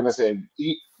doctor and they say,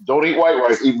 don't eat white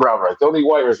rice, eat brown rice. Don't eat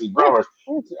white rice, eat brown rice.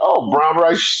 Oh, brown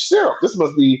rice syrup. This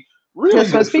must be really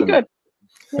good. Must be good.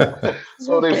 Yeah.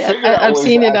 So they figured out I've ways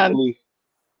seen to it actually,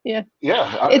 yeah.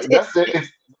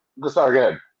 Sorry,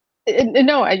 go ahead.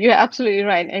 No, you're absolutely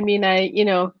right. I mean,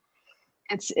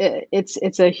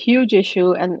 it's a huge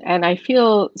issue, and I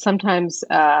feel sometimes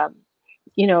I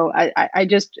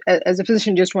just, as a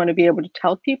physician, just want to be able to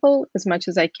tell people as much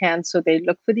as I can so they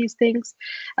look for these things,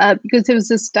 because there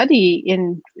was a study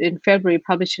in February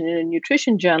published in a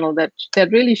nutrition journal that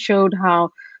really showed how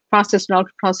processed and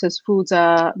ultra processed foods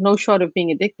are no short of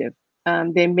being addictive.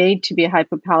 They're made to be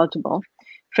hyperpalatable.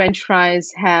 French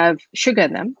fries have sugar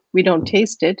in them. We don't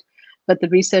taste it, but the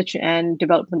research and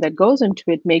development that goes into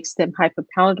it makes them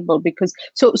hyperpalatable, because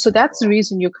so that's the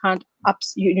reason you can't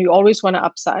you always want to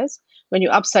upsize. When you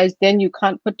upsize, then you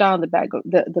can't put down the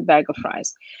bag of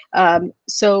fries.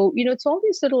 So it's all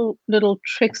these little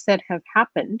tricks that have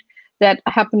happened that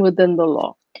happen within the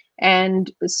law. And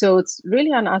so it's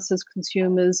really on us as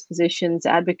consumers, physicians,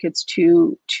 advocates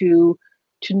to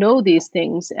know these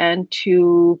things and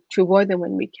to avoid them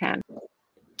when we can.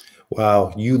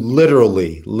 Wow, you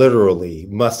literally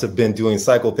must have been doing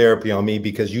psychotherapy on me,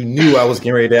 because you knew I was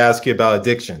getting ready to ask you about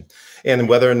addiction and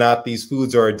whether or not these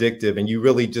foods are addictive, and you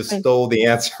really just stole the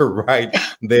answer right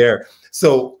there.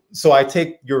 So I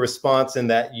take your response in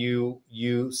that you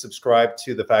subscribe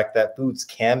to the fact that foods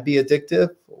can be addictive.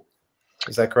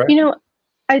 Is that correct?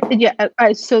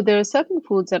 So there are certain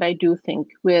foods that I do think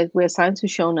where science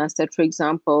has shown us that, for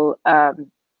example,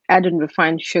 added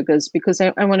refined sugars, because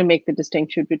I want to make the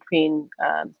distinction between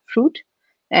fruit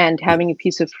and having a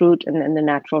piece of fruit and the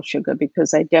natural sugar,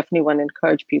 because I definitely want to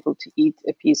encourage people to eat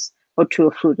a piece or 2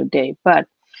 of fruit a day. But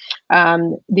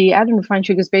the added refined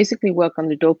sugars basically work on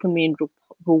the dopamine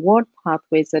reward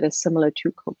pathways that are similar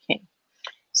to cocaine.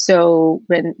 So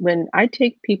when I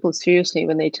take people seriously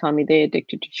when they tell me they're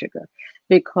addicted to sugar,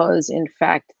 because in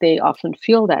fact they often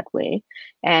feel that way,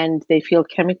 and they feel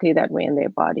chemically that way in their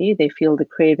body, they feel the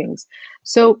cravings.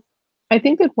 So I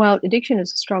think that while addiction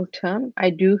is a strong term, I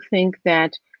do think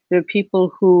that There are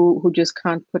people who just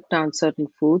can't put down certain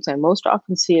foods. I most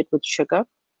often see it with sugar.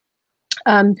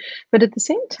 But at the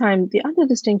same time, the other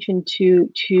distinction to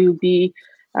be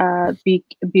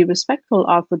respectful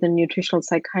of within nutritional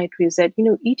psychiatry is that, you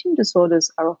know, eating disorders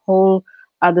are a whole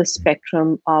other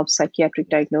spectrum of psychiatric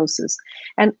diagnosis.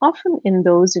 And often in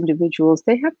those individuals,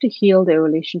 they have to heal their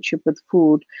relationship with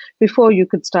food before you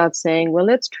could start saying, well,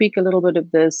 let's tweak a little bit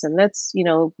of this and let's, you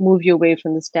know, move you away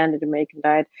from the standard American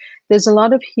diet. There's a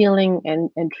lot of healing and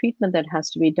treatment that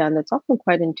has to be done that's often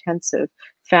quite intensive.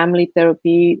 Family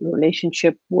therapy,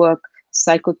 relationship work,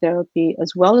 psychotherapy,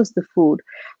 as well as the food.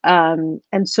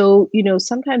 And so, you know,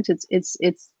 sometimes it's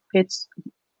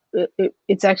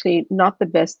actually not the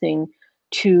best thing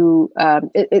to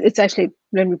it's actually,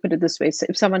 let me put it this way, so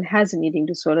if someone has an eating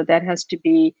disorder, that has to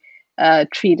be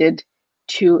treated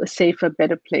to a safer,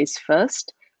 better place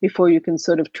first before you can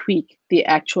sort of tweak the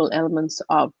actual elements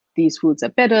of these foods are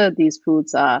better, these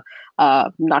foods are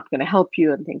not going to help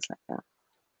you, and things like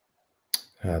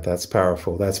that. That's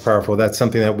powerful. That's powerful. That's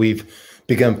something that we've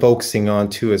begun focusing on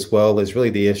too, as well, is really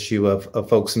the issue of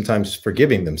folks sometimes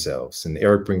forgiving themselves. And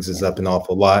Eric brings this up an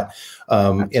awful lot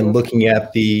in looking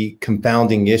at the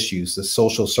confounding issues, the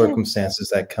social circumstances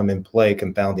that come in play,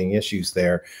 confounding issues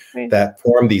there that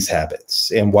form these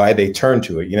habits and why they turn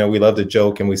to it. You know, we love to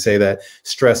joke and we say that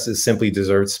stress is simply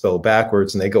dessert spelled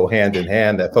backwards, and they go hand in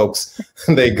hand, that folks,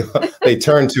 they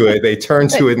turn to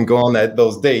it and go on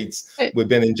those dates with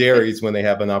Ben and Jerry's when they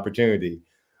have an opportunity.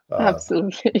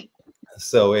 Absolutely.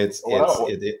 So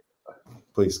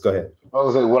please go ahead. I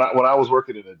was saying, when I was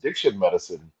working in addiction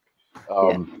medicine,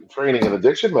 training in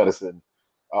addiction medicine,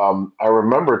 I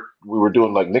remember we were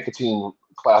doing like nicotine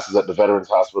classes at the Veterans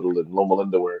Hospital in Loma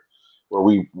Linda, where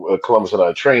we Columbus and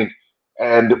I trained.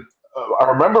 And I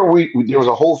remember there was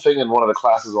a whole thing in one of the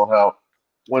classes on how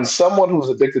when someone who's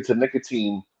addicted to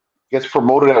nicotine gets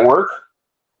promoted at work,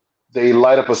 they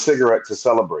light up a cigarette to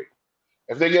celebrate.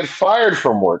 If they get fired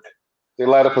from work, they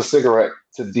light up a cigarette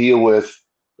to deal with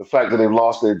the fact that they've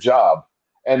lost their job.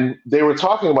 And they were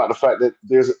talking about the fact that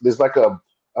there's like an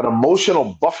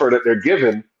emotional buffer that they're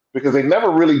given because they never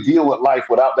really deal with life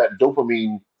without that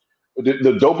dopamine,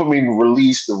 the dopamine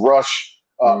release, the rush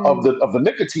of the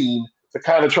nicotine to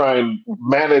kind of try and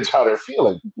manage how they're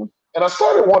feeling. And I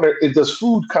started wondering, does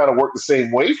food kind of work the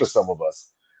same way for some of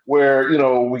us? Where, you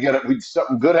know,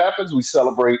 something good happens, we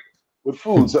celebrate with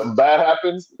food. Something bad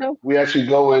happens, we actually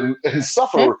go and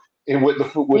suffer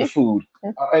with food.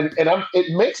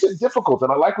 It makes it difficult.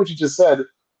 And I like what you just said.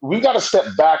 We've got to step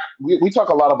back. We talk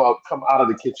a lot about come out of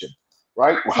the kitchen,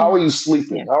 right? How are you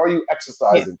sleeping? How are you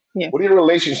exercising? What are your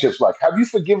relationships like? Have you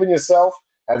forgiven yourself?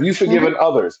 Have you forgiven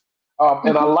others?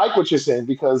 And I like what you're saying,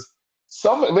 because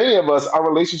many of us, our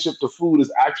relationship to food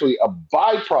is actually a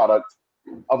byproduct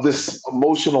of this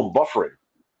emotional buffering.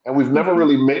 And we've never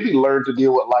really maybe learned to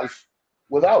deal with life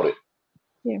without it.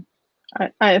 Yeah,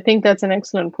 I think that's an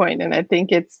excellent point. And I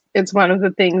think it's one of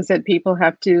the things that people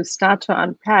have to start to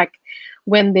unpack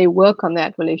when they work on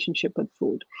that relationship with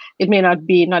food. It may not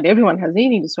everyone has an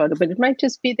eating disorder, but it might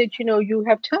just be that, you know, you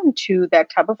have turned to that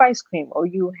tub of ice cream, or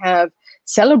you have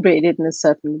celebrated in a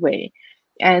certain way.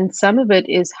 And some of it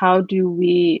is how do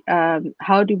we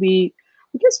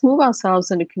I guess move ourselves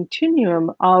in a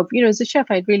continuum of, you know, as a chef,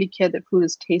 I really care that food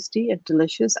is tasty and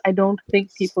delicious. I don't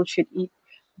think people should eat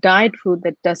diet food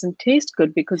that doesn't taste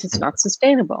good because it's not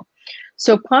sustainable.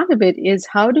 So part of it is,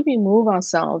 how do we move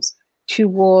ourselves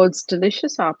towards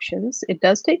delicious options? It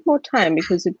does take more time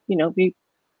because we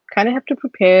kind of have to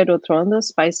prepare it or throw in those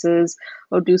spices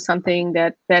or do something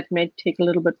that may take a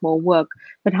little bit more work.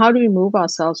 But how do we move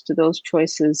ourselves to those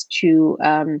choices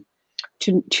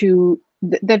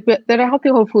that are healthy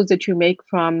whole foods that you make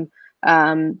from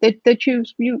that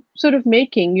you sort of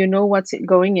making, you know what's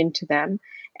going into them,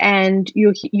 and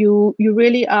you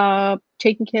really are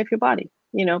taking care of your body,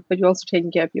 you know, but you're also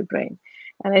taking care of your brain.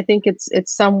 And I think it's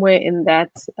somewhere in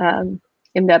that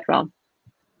realm.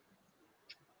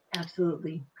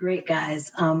 Absolutely. Great,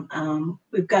 guys.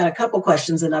 We've got a couple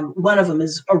questions, and one of them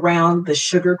is around the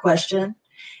sugar question.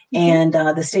 And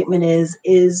the statement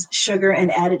is sugar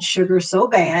and added sugar so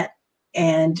bad?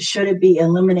 And should it be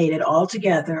eliminated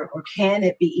altogether, or can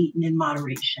it be eaten in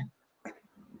moderation?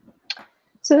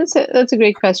 So that's a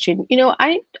great question. You know,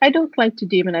 I don't like to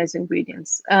demonize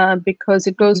ingredients because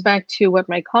it goes back to what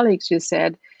my colleagues just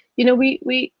said. You know,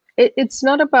 it's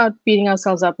not about beating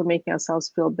ourselves up or making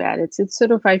ourselves feel bad. It's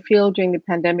sort of, I feel during the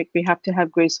pandemic, we have to have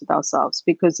grace with ourselves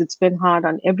because it's been hard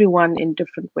on everyone in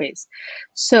different ways.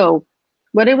 So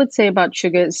what I would say about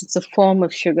sugar is it's a form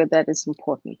of sugar that is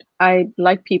important. I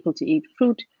like people to eat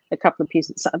fruit, a couple of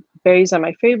pieces. Berries are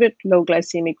my favorite, low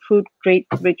glycemic fruit, great,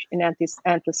 rich in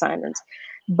anthocyanins.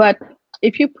 But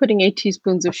if you're putting 8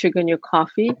 teaspoons of sugar in your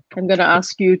coffee, I'm going to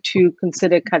ask you to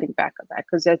consider cutting back on that,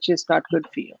 because that's just not good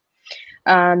for you.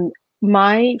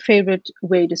 My favorite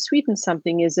way to sweeten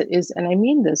something is, and I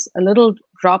mean this, a little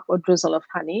drop or drizzle of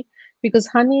honey, because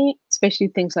honey, especially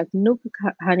things like Nuka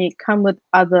honey, come with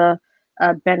other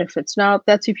benefits. Now,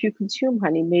 that's if you consume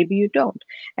honey, maybe you don't.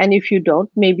 And if you don't,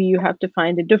 maybe you have to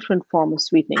find a different form of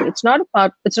sweetening. It's not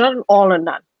an all or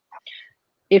none.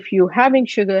 If you're having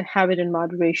sugar, have it in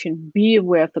moderation, be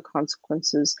aware of the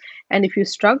consequences. And if you're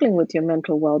struggling with your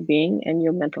mental well-being and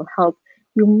your mental health,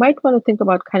 you might want to think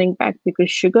about cutting back,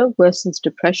 because sugar worsens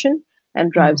depression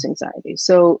and drives anxiety.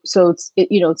 So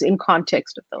it's in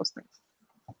context of those things.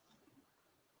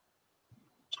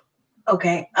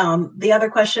 Okay. The other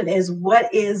question is,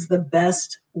 what is the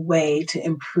best way to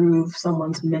improve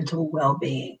someone's mental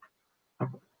well-being?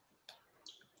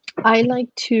 I like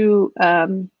to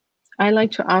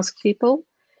ask people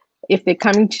if they're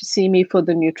coming to see me for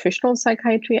the nutritional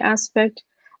psychiatry aspect.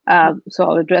 So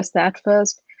I'll address that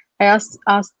first. I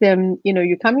ask them,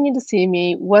 you're coming in to see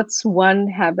me, what's one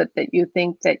habit that you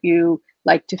think that you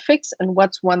like to fix, and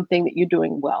what's one thing that you're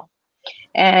doing well?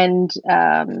 And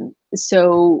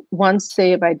so once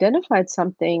they have identified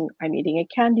something, I'm eating a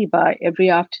candy bar every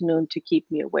afternoon to keep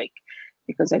me awake,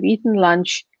 because I've eaten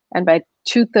lunch, and by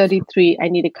 2:33, I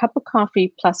need a cup of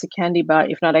coffee plus a candy bar.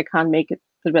 If not, I can't make it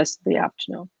the rest of the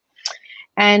afternoon.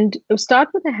 And start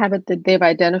with a habit that they've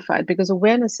identified, because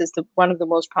awareness is one of the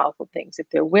most powerful things. If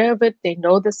they're aware of it, they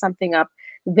know there's something up,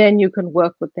 then you can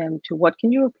work with them to what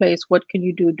can you replace, what can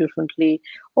you do differently.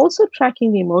 Also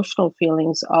tracking the emotional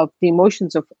feelings of the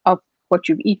emotions of what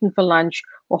you've eaten for lunch,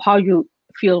 or how you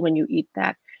feel when you eat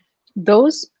that.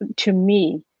 Those, to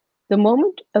me, the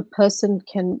moment a person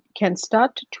can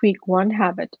start to tweak one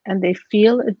habit and they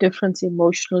feel a difference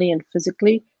emotionally and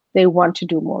physically, they want to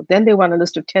do more. Then they want a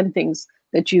list of 10 things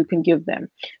that you can give them.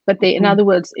 But in other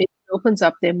words, it opens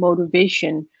up their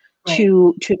motivation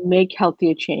to make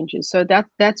healthier changes. So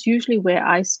that's usually where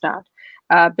I start.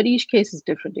 But each case is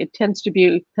different. It tends to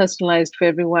be personalized for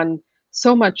everyone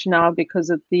so much now, because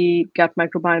of the gut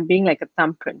microbiome being like a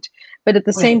thumbprint. But at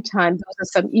the same time, those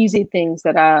are some easy things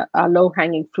that are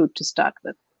low-hanging fruit to start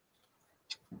with.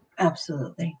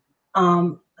 Absolutely.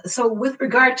 So with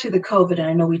regard to the COVID, and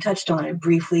I know we touched on it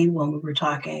briefly when we were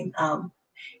talking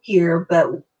here, but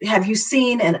have you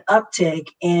seen an uptick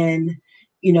in,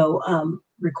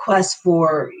 requests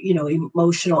for,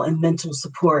 emotional and mental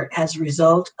support as a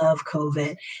result of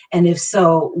COVID? And if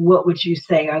so, what would you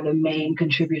say are the main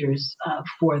contributors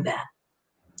for that?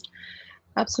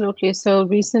 Absolutely. So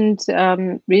recent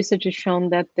research has shown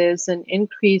that there's an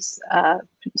increase,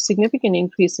 significant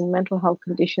increase in mental health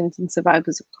conditions in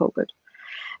survivors of COVID.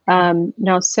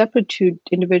 Now, separate to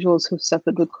individuals who've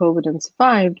suffered with COVID and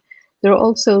survived, there are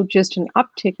also just an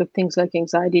uptick of things like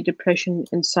anxiety, depression,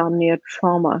 insomnia,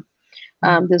 trauma.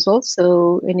 There's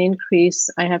also an increase,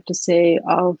 I have to say,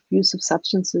 of use of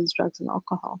substances, drugs, and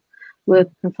alcohol. With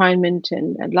confinement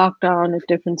and lockdown at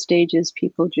different stages,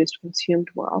 people just consumed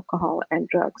more alcohol and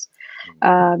drugs.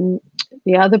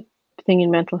 The other thing in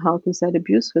mental health is that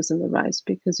abuse was on the rise,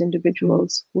 because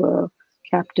individuals were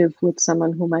captive with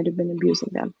someone who might have been abusing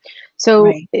them.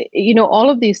 So, all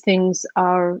of these things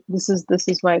this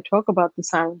is why I talk about the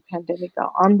silent pandemic,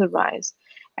 are on the rise.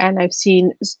 And I've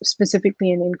seen specifically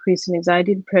an increase in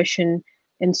anxiety, depression,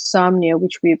 insomnia,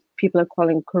 which people are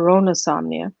calling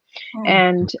coronasomnia.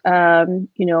 And,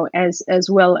 as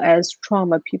well as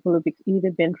trauma. People have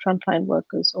either been frontline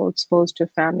workers, or exposed to a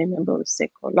family member who's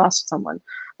sick, or lost someone,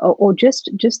 or just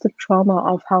the trauma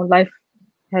of how life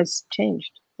has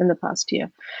changed in the past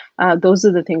year. Those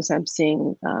are the things I'm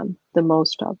seeing the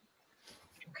most of.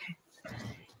 Okay.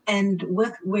 And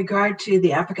with regard to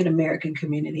the African American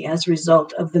community, as a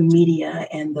result of the media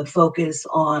and the focus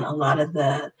on a lot of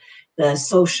the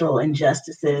social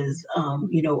injustices,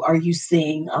 are you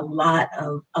seeing a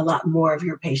lot more of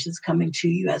your patients coming to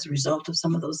you as a result of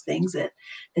some of those things that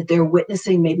they're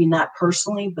witnessing, maybe not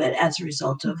personally, but as a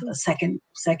result of a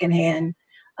secondhand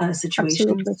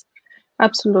situation?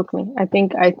 Absolutely. I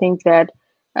think that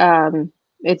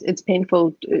it's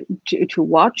painful to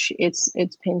watch.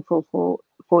 It's painful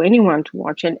for anyone to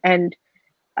watch, and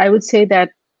I would say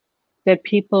that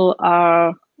people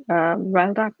are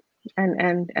riled up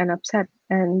and upset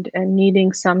and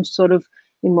needing some sort of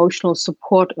emotional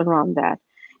support around that.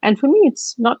 And for me,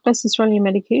 it's not necessarily a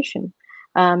medication.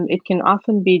 It can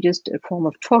often be just a form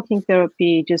of talking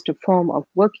therapy, just a form of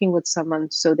working with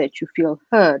someone so that you feel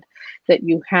heard, that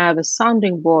you have a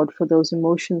sounding board for those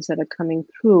emotions that are coming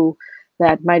through,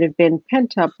 that might have been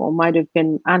pent up or might have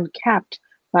been uncapped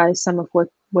by some of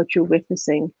what you're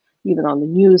witnessing, even on the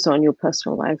news or in your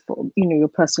personal life or, your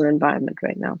personal environment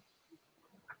right now.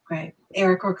 Right.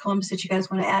 Eric or Columbus, did you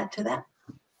guys want to add to that?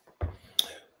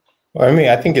 Well, I mean,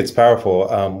 I think it's powerful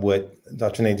what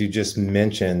Dr. Naidoo just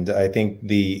mentioned. I think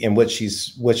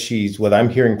what I'm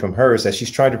hearing from her is that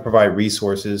she's trying to provide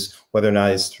resources, whether or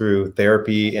not it's through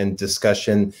therapy and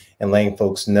discussion and letting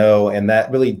folks know. And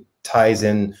that really ties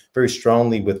in very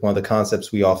strongly with one of the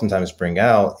concepts we oftentimes bring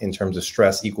out in terms of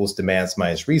stress equals demands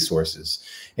minus resources.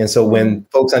 And so when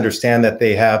folks understand that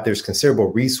there's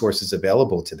considerable resources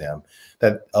available to them,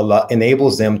 that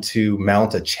enables them to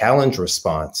mount a challenge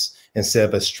response instead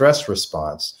of a stress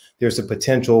response, there's a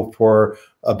potential for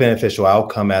a beneficial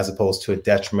outcome as opposed to a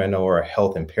detrimental or a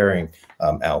health impairing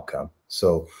outcome.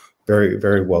 So very,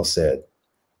 very well said.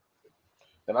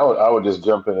 And I would just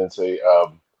jump in and say,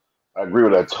 I agree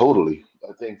with that totally.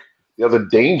 I think the other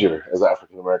danger as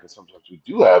African Americans sometimes we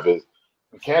do have is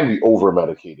we can be over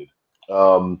medicated.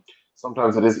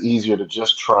 Sometimes it is easier to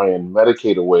just try and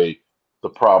medicate away the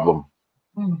problem.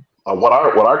 What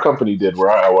our company did,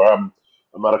 where I'm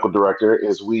a medical director,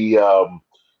 is we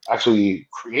actually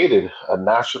created a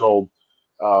national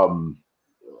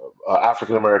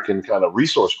African American kind of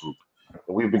resource group,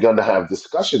 and we've begun to have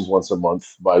discussions once a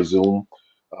month by Zoom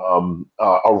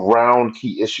around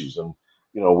key issues. And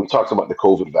we talked about the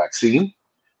COVID vaccine.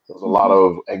 There's a lot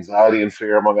of anxiety and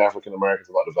fear among African Americans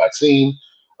about the vaccine.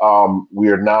 We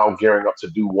are now gearing up to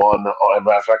do one. As a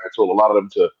matter of fact, I told a lot of them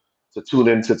to tune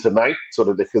into tonight so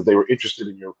that because they were interested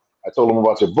in I told them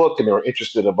about your book and they were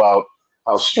interested about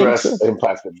how stress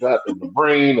impacts the gut and the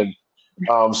brain. And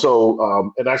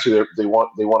and actually they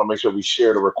want to make sure we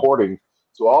share the recording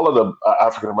to all of the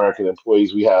African American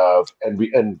employees we have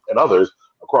and others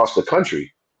across the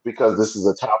country, because this is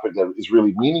a topic that is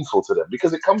really meaningful to them,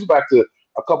 because it comes back to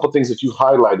a couple of things that you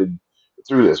highlighted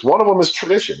through this. One of them is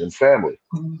tradition and family.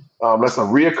 That's a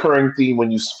reoccurring theme when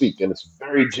you speak, and it's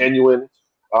very genuine.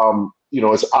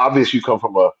 It's obvious you come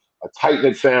from a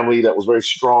tight-knit family that was very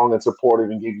strong and supportive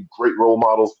and gave you great role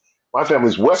models. My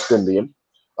family's West Indian,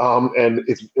 and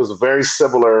it was a very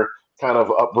similar kind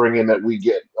of upbringing that we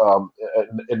get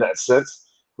in that sense.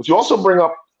 But you also bring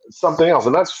up something else,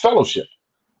 and that's fellowship.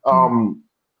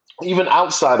 Even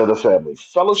outside of the family,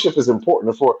 fellowship is important.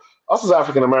 And for us as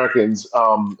African Americans,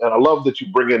 and I love that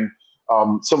you bring in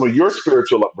some of your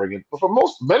spiritual upbringing, but for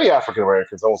many African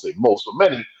Americans, I won't say most, but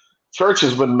many, church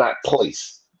has been that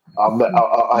place,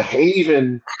 a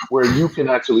haven where you can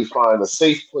actually find a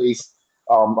safe place.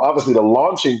 Obviously, the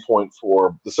launching point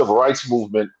for the civil rights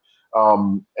movement,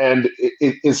 and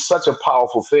it is such a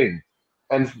powerful thing.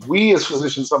 And we as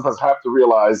physicians sometimes have to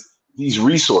realize these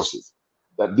resources,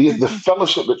 that the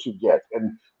fellowship that you get.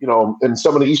 And, in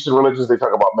some of the Eastern religions, they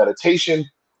talk about meditation.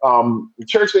 In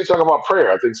church, they talk about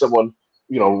prayer. I think someone,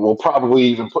 will probably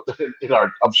even put that in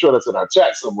I'm sure that's in our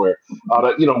chat somewhere,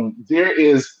 that, there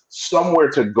is somewhere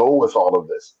to go with all of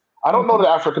this. I don't know that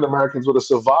African Americans would have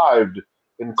survived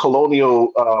in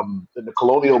the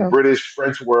colonial British,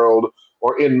 French world,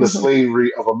 or in the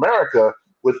slavery of America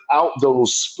without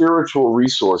those spiritual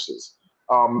resources.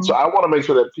 So I want to make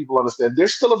sure that people understand they're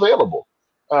still available.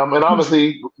 And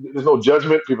obviously, there's no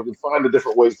judgment. People can find the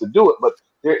different ways to do it, but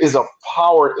there is a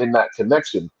power in that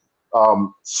connection.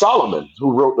 Solomon,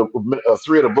 who wrote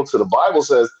 3 of the books of the Bible,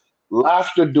 says,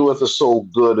 "Laughter doeth a soul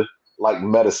good like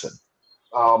medicine,"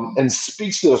 and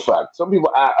speaks to the fact. Some people,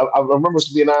 I remember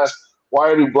being asked,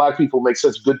 "Why do Black people make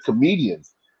such good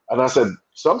comedians?" And I said,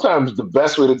 sometimes the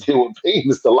best way to deal with pain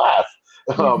is to laugh.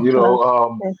 And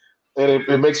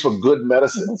it makes for good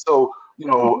medicine. So,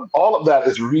 all of that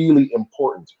is really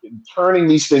important in turning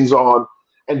these things on.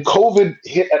 And COVID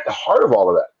hit at the heart of all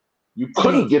of that. You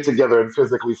couldn't get together and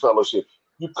physically fellowship.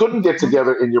 You couldn't get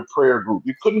together in your prayer group.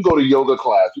 You couldn't go to yoga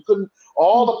class. You couldn't,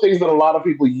 all the things that a lot of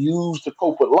people use to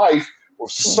cope with life were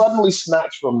suddenly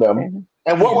snatched from them.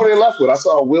 And what were they left with? I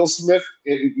saw Will Smith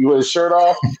with his shirt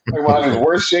off, talking about his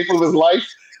worst shape of his life.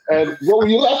 And what were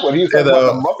you left with? He was talking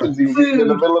about the muffins he was eating in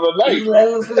the middle of the night.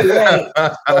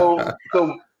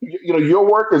 So your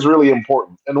work is really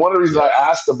important. And one of the reasons I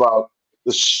asked about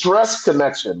the stress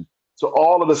connection to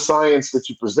all of the science that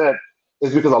you present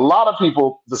is because a lot of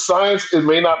people, the science, it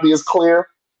may not be as clear,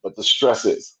 but the stress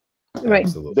is. Right.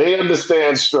 They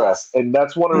understand stress. And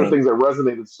that's one of the things that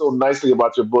resonated so nicely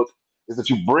about your book, is that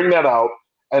you bring that out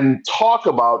and talk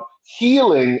about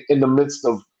healing in the midst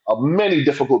of many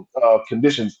difficult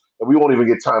conditions that we won't even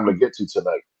get time to get to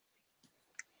tonight.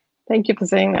 Thank you for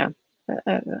saying that.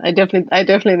 I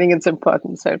definitely think it's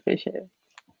important, so I appreciate it.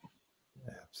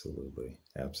 Absolutely.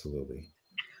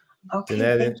 Okay,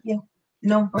 thank you.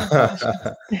 No.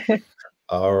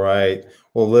 All right.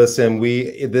 Well, listen,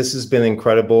 this has been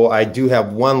incredible. I do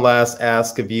have one last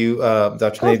ask of you,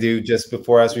 Dr. Naidoo, just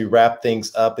before as we wrap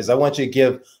things up, is I want you to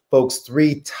give folks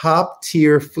 3 top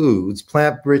tier foods,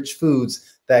 plant-rich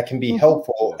foods that can be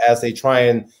helpful as they try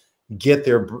and get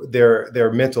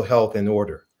their mental health in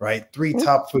order, right? 3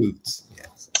 top foods.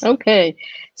 Yes. Okay.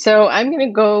 So I'm going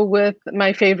to go with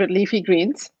my favorite leafy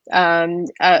greens.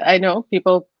 I know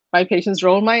my patients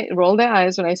roll their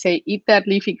eyes when I say eat that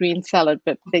leafy green salad,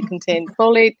 but they contain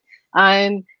folate,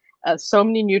 iron, so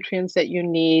many nutrients that you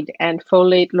need, and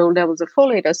low levels of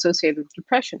folate associated with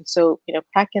depression. So,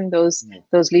 pack in those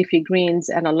leafy greens,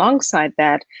 and alongside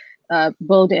that,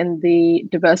 build in the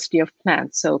diversity of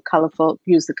plants. So colorful,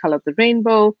 use the color of the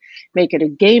rainbow, make it a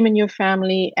game in your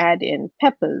family, add in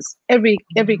peppers, every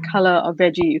color of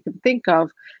veggie you can think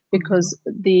of, because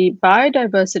the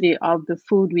biodiversity of the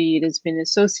food we eat has been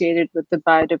associated with the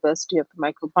biodiversity of the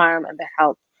microbiome and the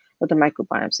health of the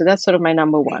microbiome. So that's sort of my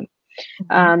number one.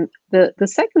 The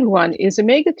second one is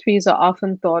omega-3s are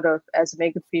often thought of as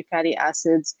omega-3 fatty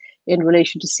acids in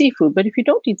relation to seafood. But if you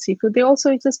don't eat seafood, they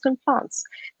also exist in plants.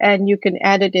 And you can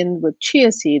add it in with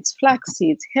chia seeds, flax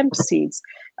seeds, hemp seeds.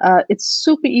 It's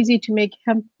super easy to make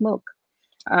hemp milk.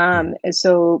 These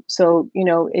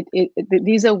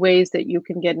are ways that you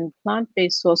can get in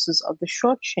plant-based sources of the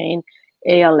short chain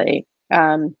ALA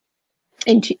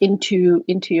into your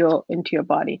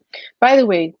body. By the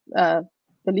way,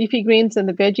 the leafy greens and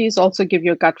the veggies also give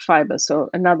your gut fiber, so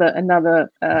another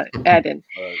add-in.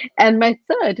 And my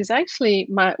third is actually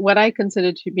what I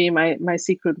consider to be my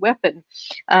secret weapon,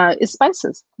 is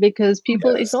spices, because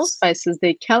people ignore spices.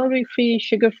 They're calorie-free,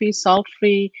 sugar-free,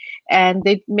 salt-free, and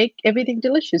they make everything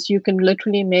delicious. You can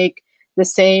literally make the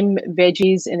same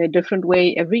veggies in a different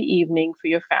way every evening for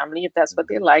your family, if that's what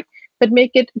they like, but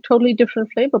make it a totally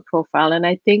different flavor profile. And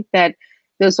I think that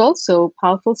there's also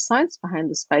powerful science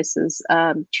behind the spices.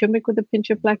 Turmeric with a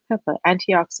pinch of black pepper,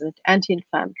 antioxidant,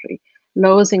 anti-inflammatory,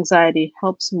 lowers anxiety,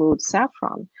 helps mood.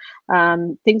 Saffron,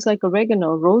 things like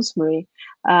oregano, rosemary,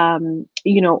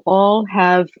 all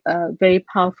have very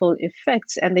powerful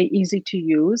effects, and they're easy to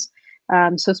use.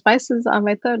 So spices are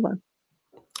my third one.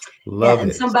 Love it.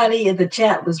 And somebody in the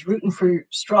chat was rooting for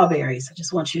strawberries. I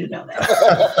just want you to know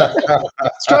that.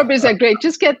 Strawberries are great.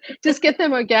 Just get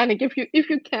them organic if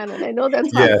you can. And I know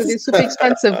that's hard because they're super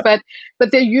expensive, but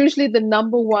they're usually the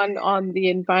number one on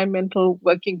the environmental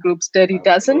working group's dirty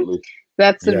dozen.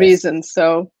 That's the reason.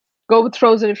 So go with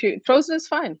frozen. Frozen is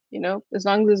fine, as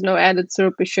long as there's no added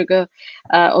syrup or sugar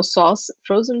or sauce.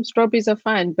 Frozen strawberries are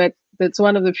fine, but it's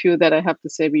one of the few that I have to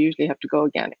say we usually have to go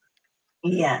organic.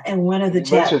 Yeah, and one of the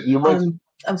chat,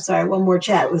 I'm sorry, one more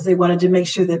chat was they wanted to make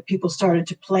sure that people started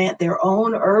to plant their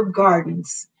own herb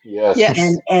gardens.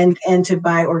 Yes. And to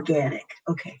buy organic.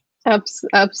 Okay.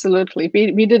 Absolutely.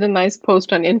 We did a nice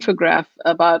post on Infograph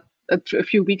about a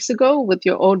few weeks ago with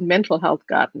your own mental health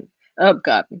herb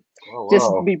garden. Oh,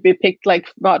 wow. We picked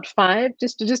like about 5.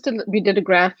 We did a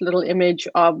graph little image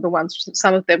of the ones,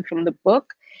 some of them from the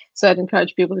book. So I'd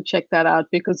encourage people to check that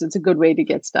out because it's a good way to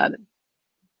get started.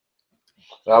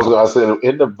 I was going to say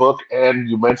in the book, and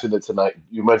you mentioned it tonight,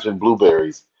 you mentioned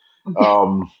blueberries.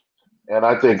 And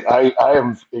I think I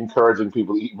am encouraging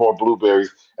people to eat more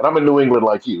blueberries. And I'm in New England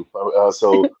like you.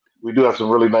 So we do have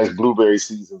some really nice blueberry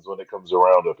seasons when it comes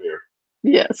around up here.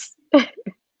 Yes.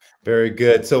 Very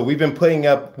good. So we've been putting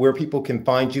up where people can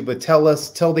find you, but tell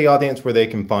the audience where they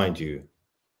can find you.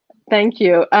 Thank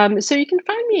you. So you can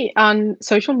find me on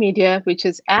social media, which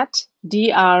is at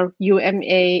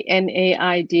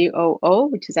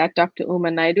DRUMANAIDOO, which is at Dr. Uma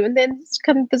Naidoo. And then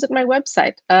come visit my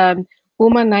website,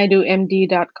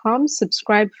 umanaidoomd.com.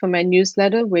 Subscribe for my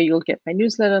newsletter, where you'll get my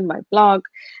newsletter, my blog,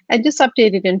 and just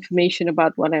updated information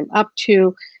about what I'm up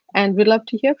to. And we'd love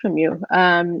to hear from you.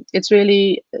 It's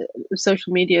really,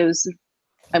 social media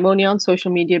I'm only on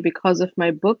social media because of my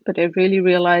book, but I've really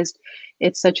realized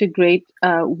it's such a great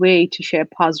way to share a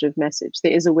positive message.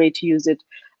 There is a way to use it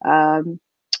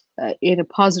in a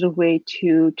positive way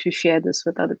to share this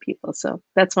with other people. So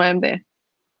that's why I'm there.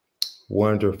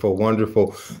 Wonderful,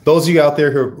 wonderful. Those of you out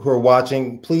there who are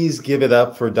watching, please give it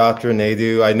up for Dr.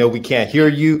 Naidoo. I know we can't hear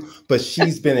you, but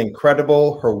she's been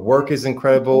incredible. Her work is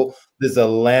incredible. This is a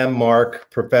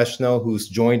landmark professional who's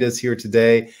joined us here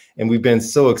today, and we've been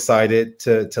so excited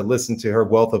to listen to her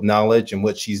wealth of knowledge and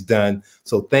what she's done.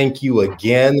 So thank you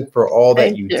again for all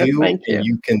that you do and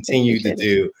you continue to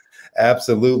do.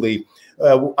 Absolutely.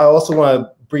 I also want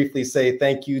to briefly say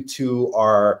thank you to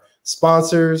our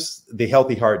sponsors, the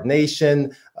Healthy Heart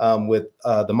Nation, with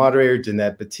the moderator,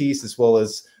 Jeanette Batiste, as well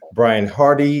as Brian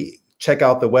Hardy. check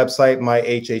out the website,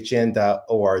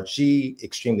 myhhn.org,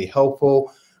 extremely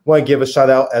helpful. I want to give a shout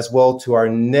out as well to our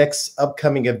next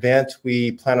upcoming event.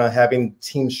 We plan on having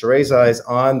Team Sherazai's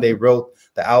on. They wrote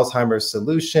the Alzheimer's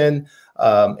Solution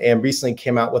and recently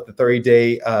came out with the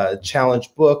 30-day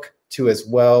challenge book too as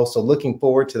well. So looking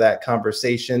forward to that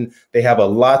conversation. They have a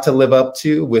lot to live up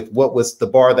to with what was the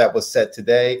bar that was set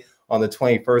today on the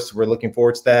 21st. We're looking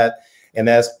forward to that. And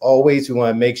as always, we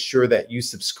want to make sure that you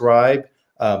subscribe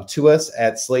to us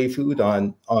at Slave Food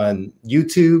on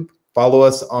YouTube. Follow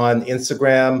us on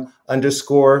Instagram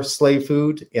 _Slave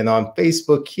Food and on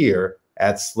Facebook here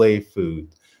at Slave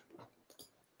Food.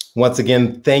 Once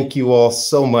again, thank you all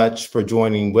so much for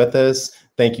joining with us.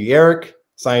 Thank you, Eric.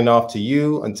 Signing off to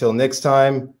you. Until next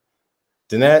time,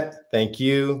 Danette, thank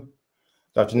you.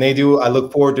 Dr. Naidoo, I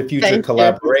look forward to future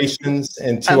collaborations.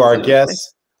 And to our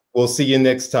guests, we'll see you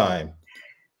next time.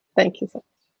 Thank you, sir.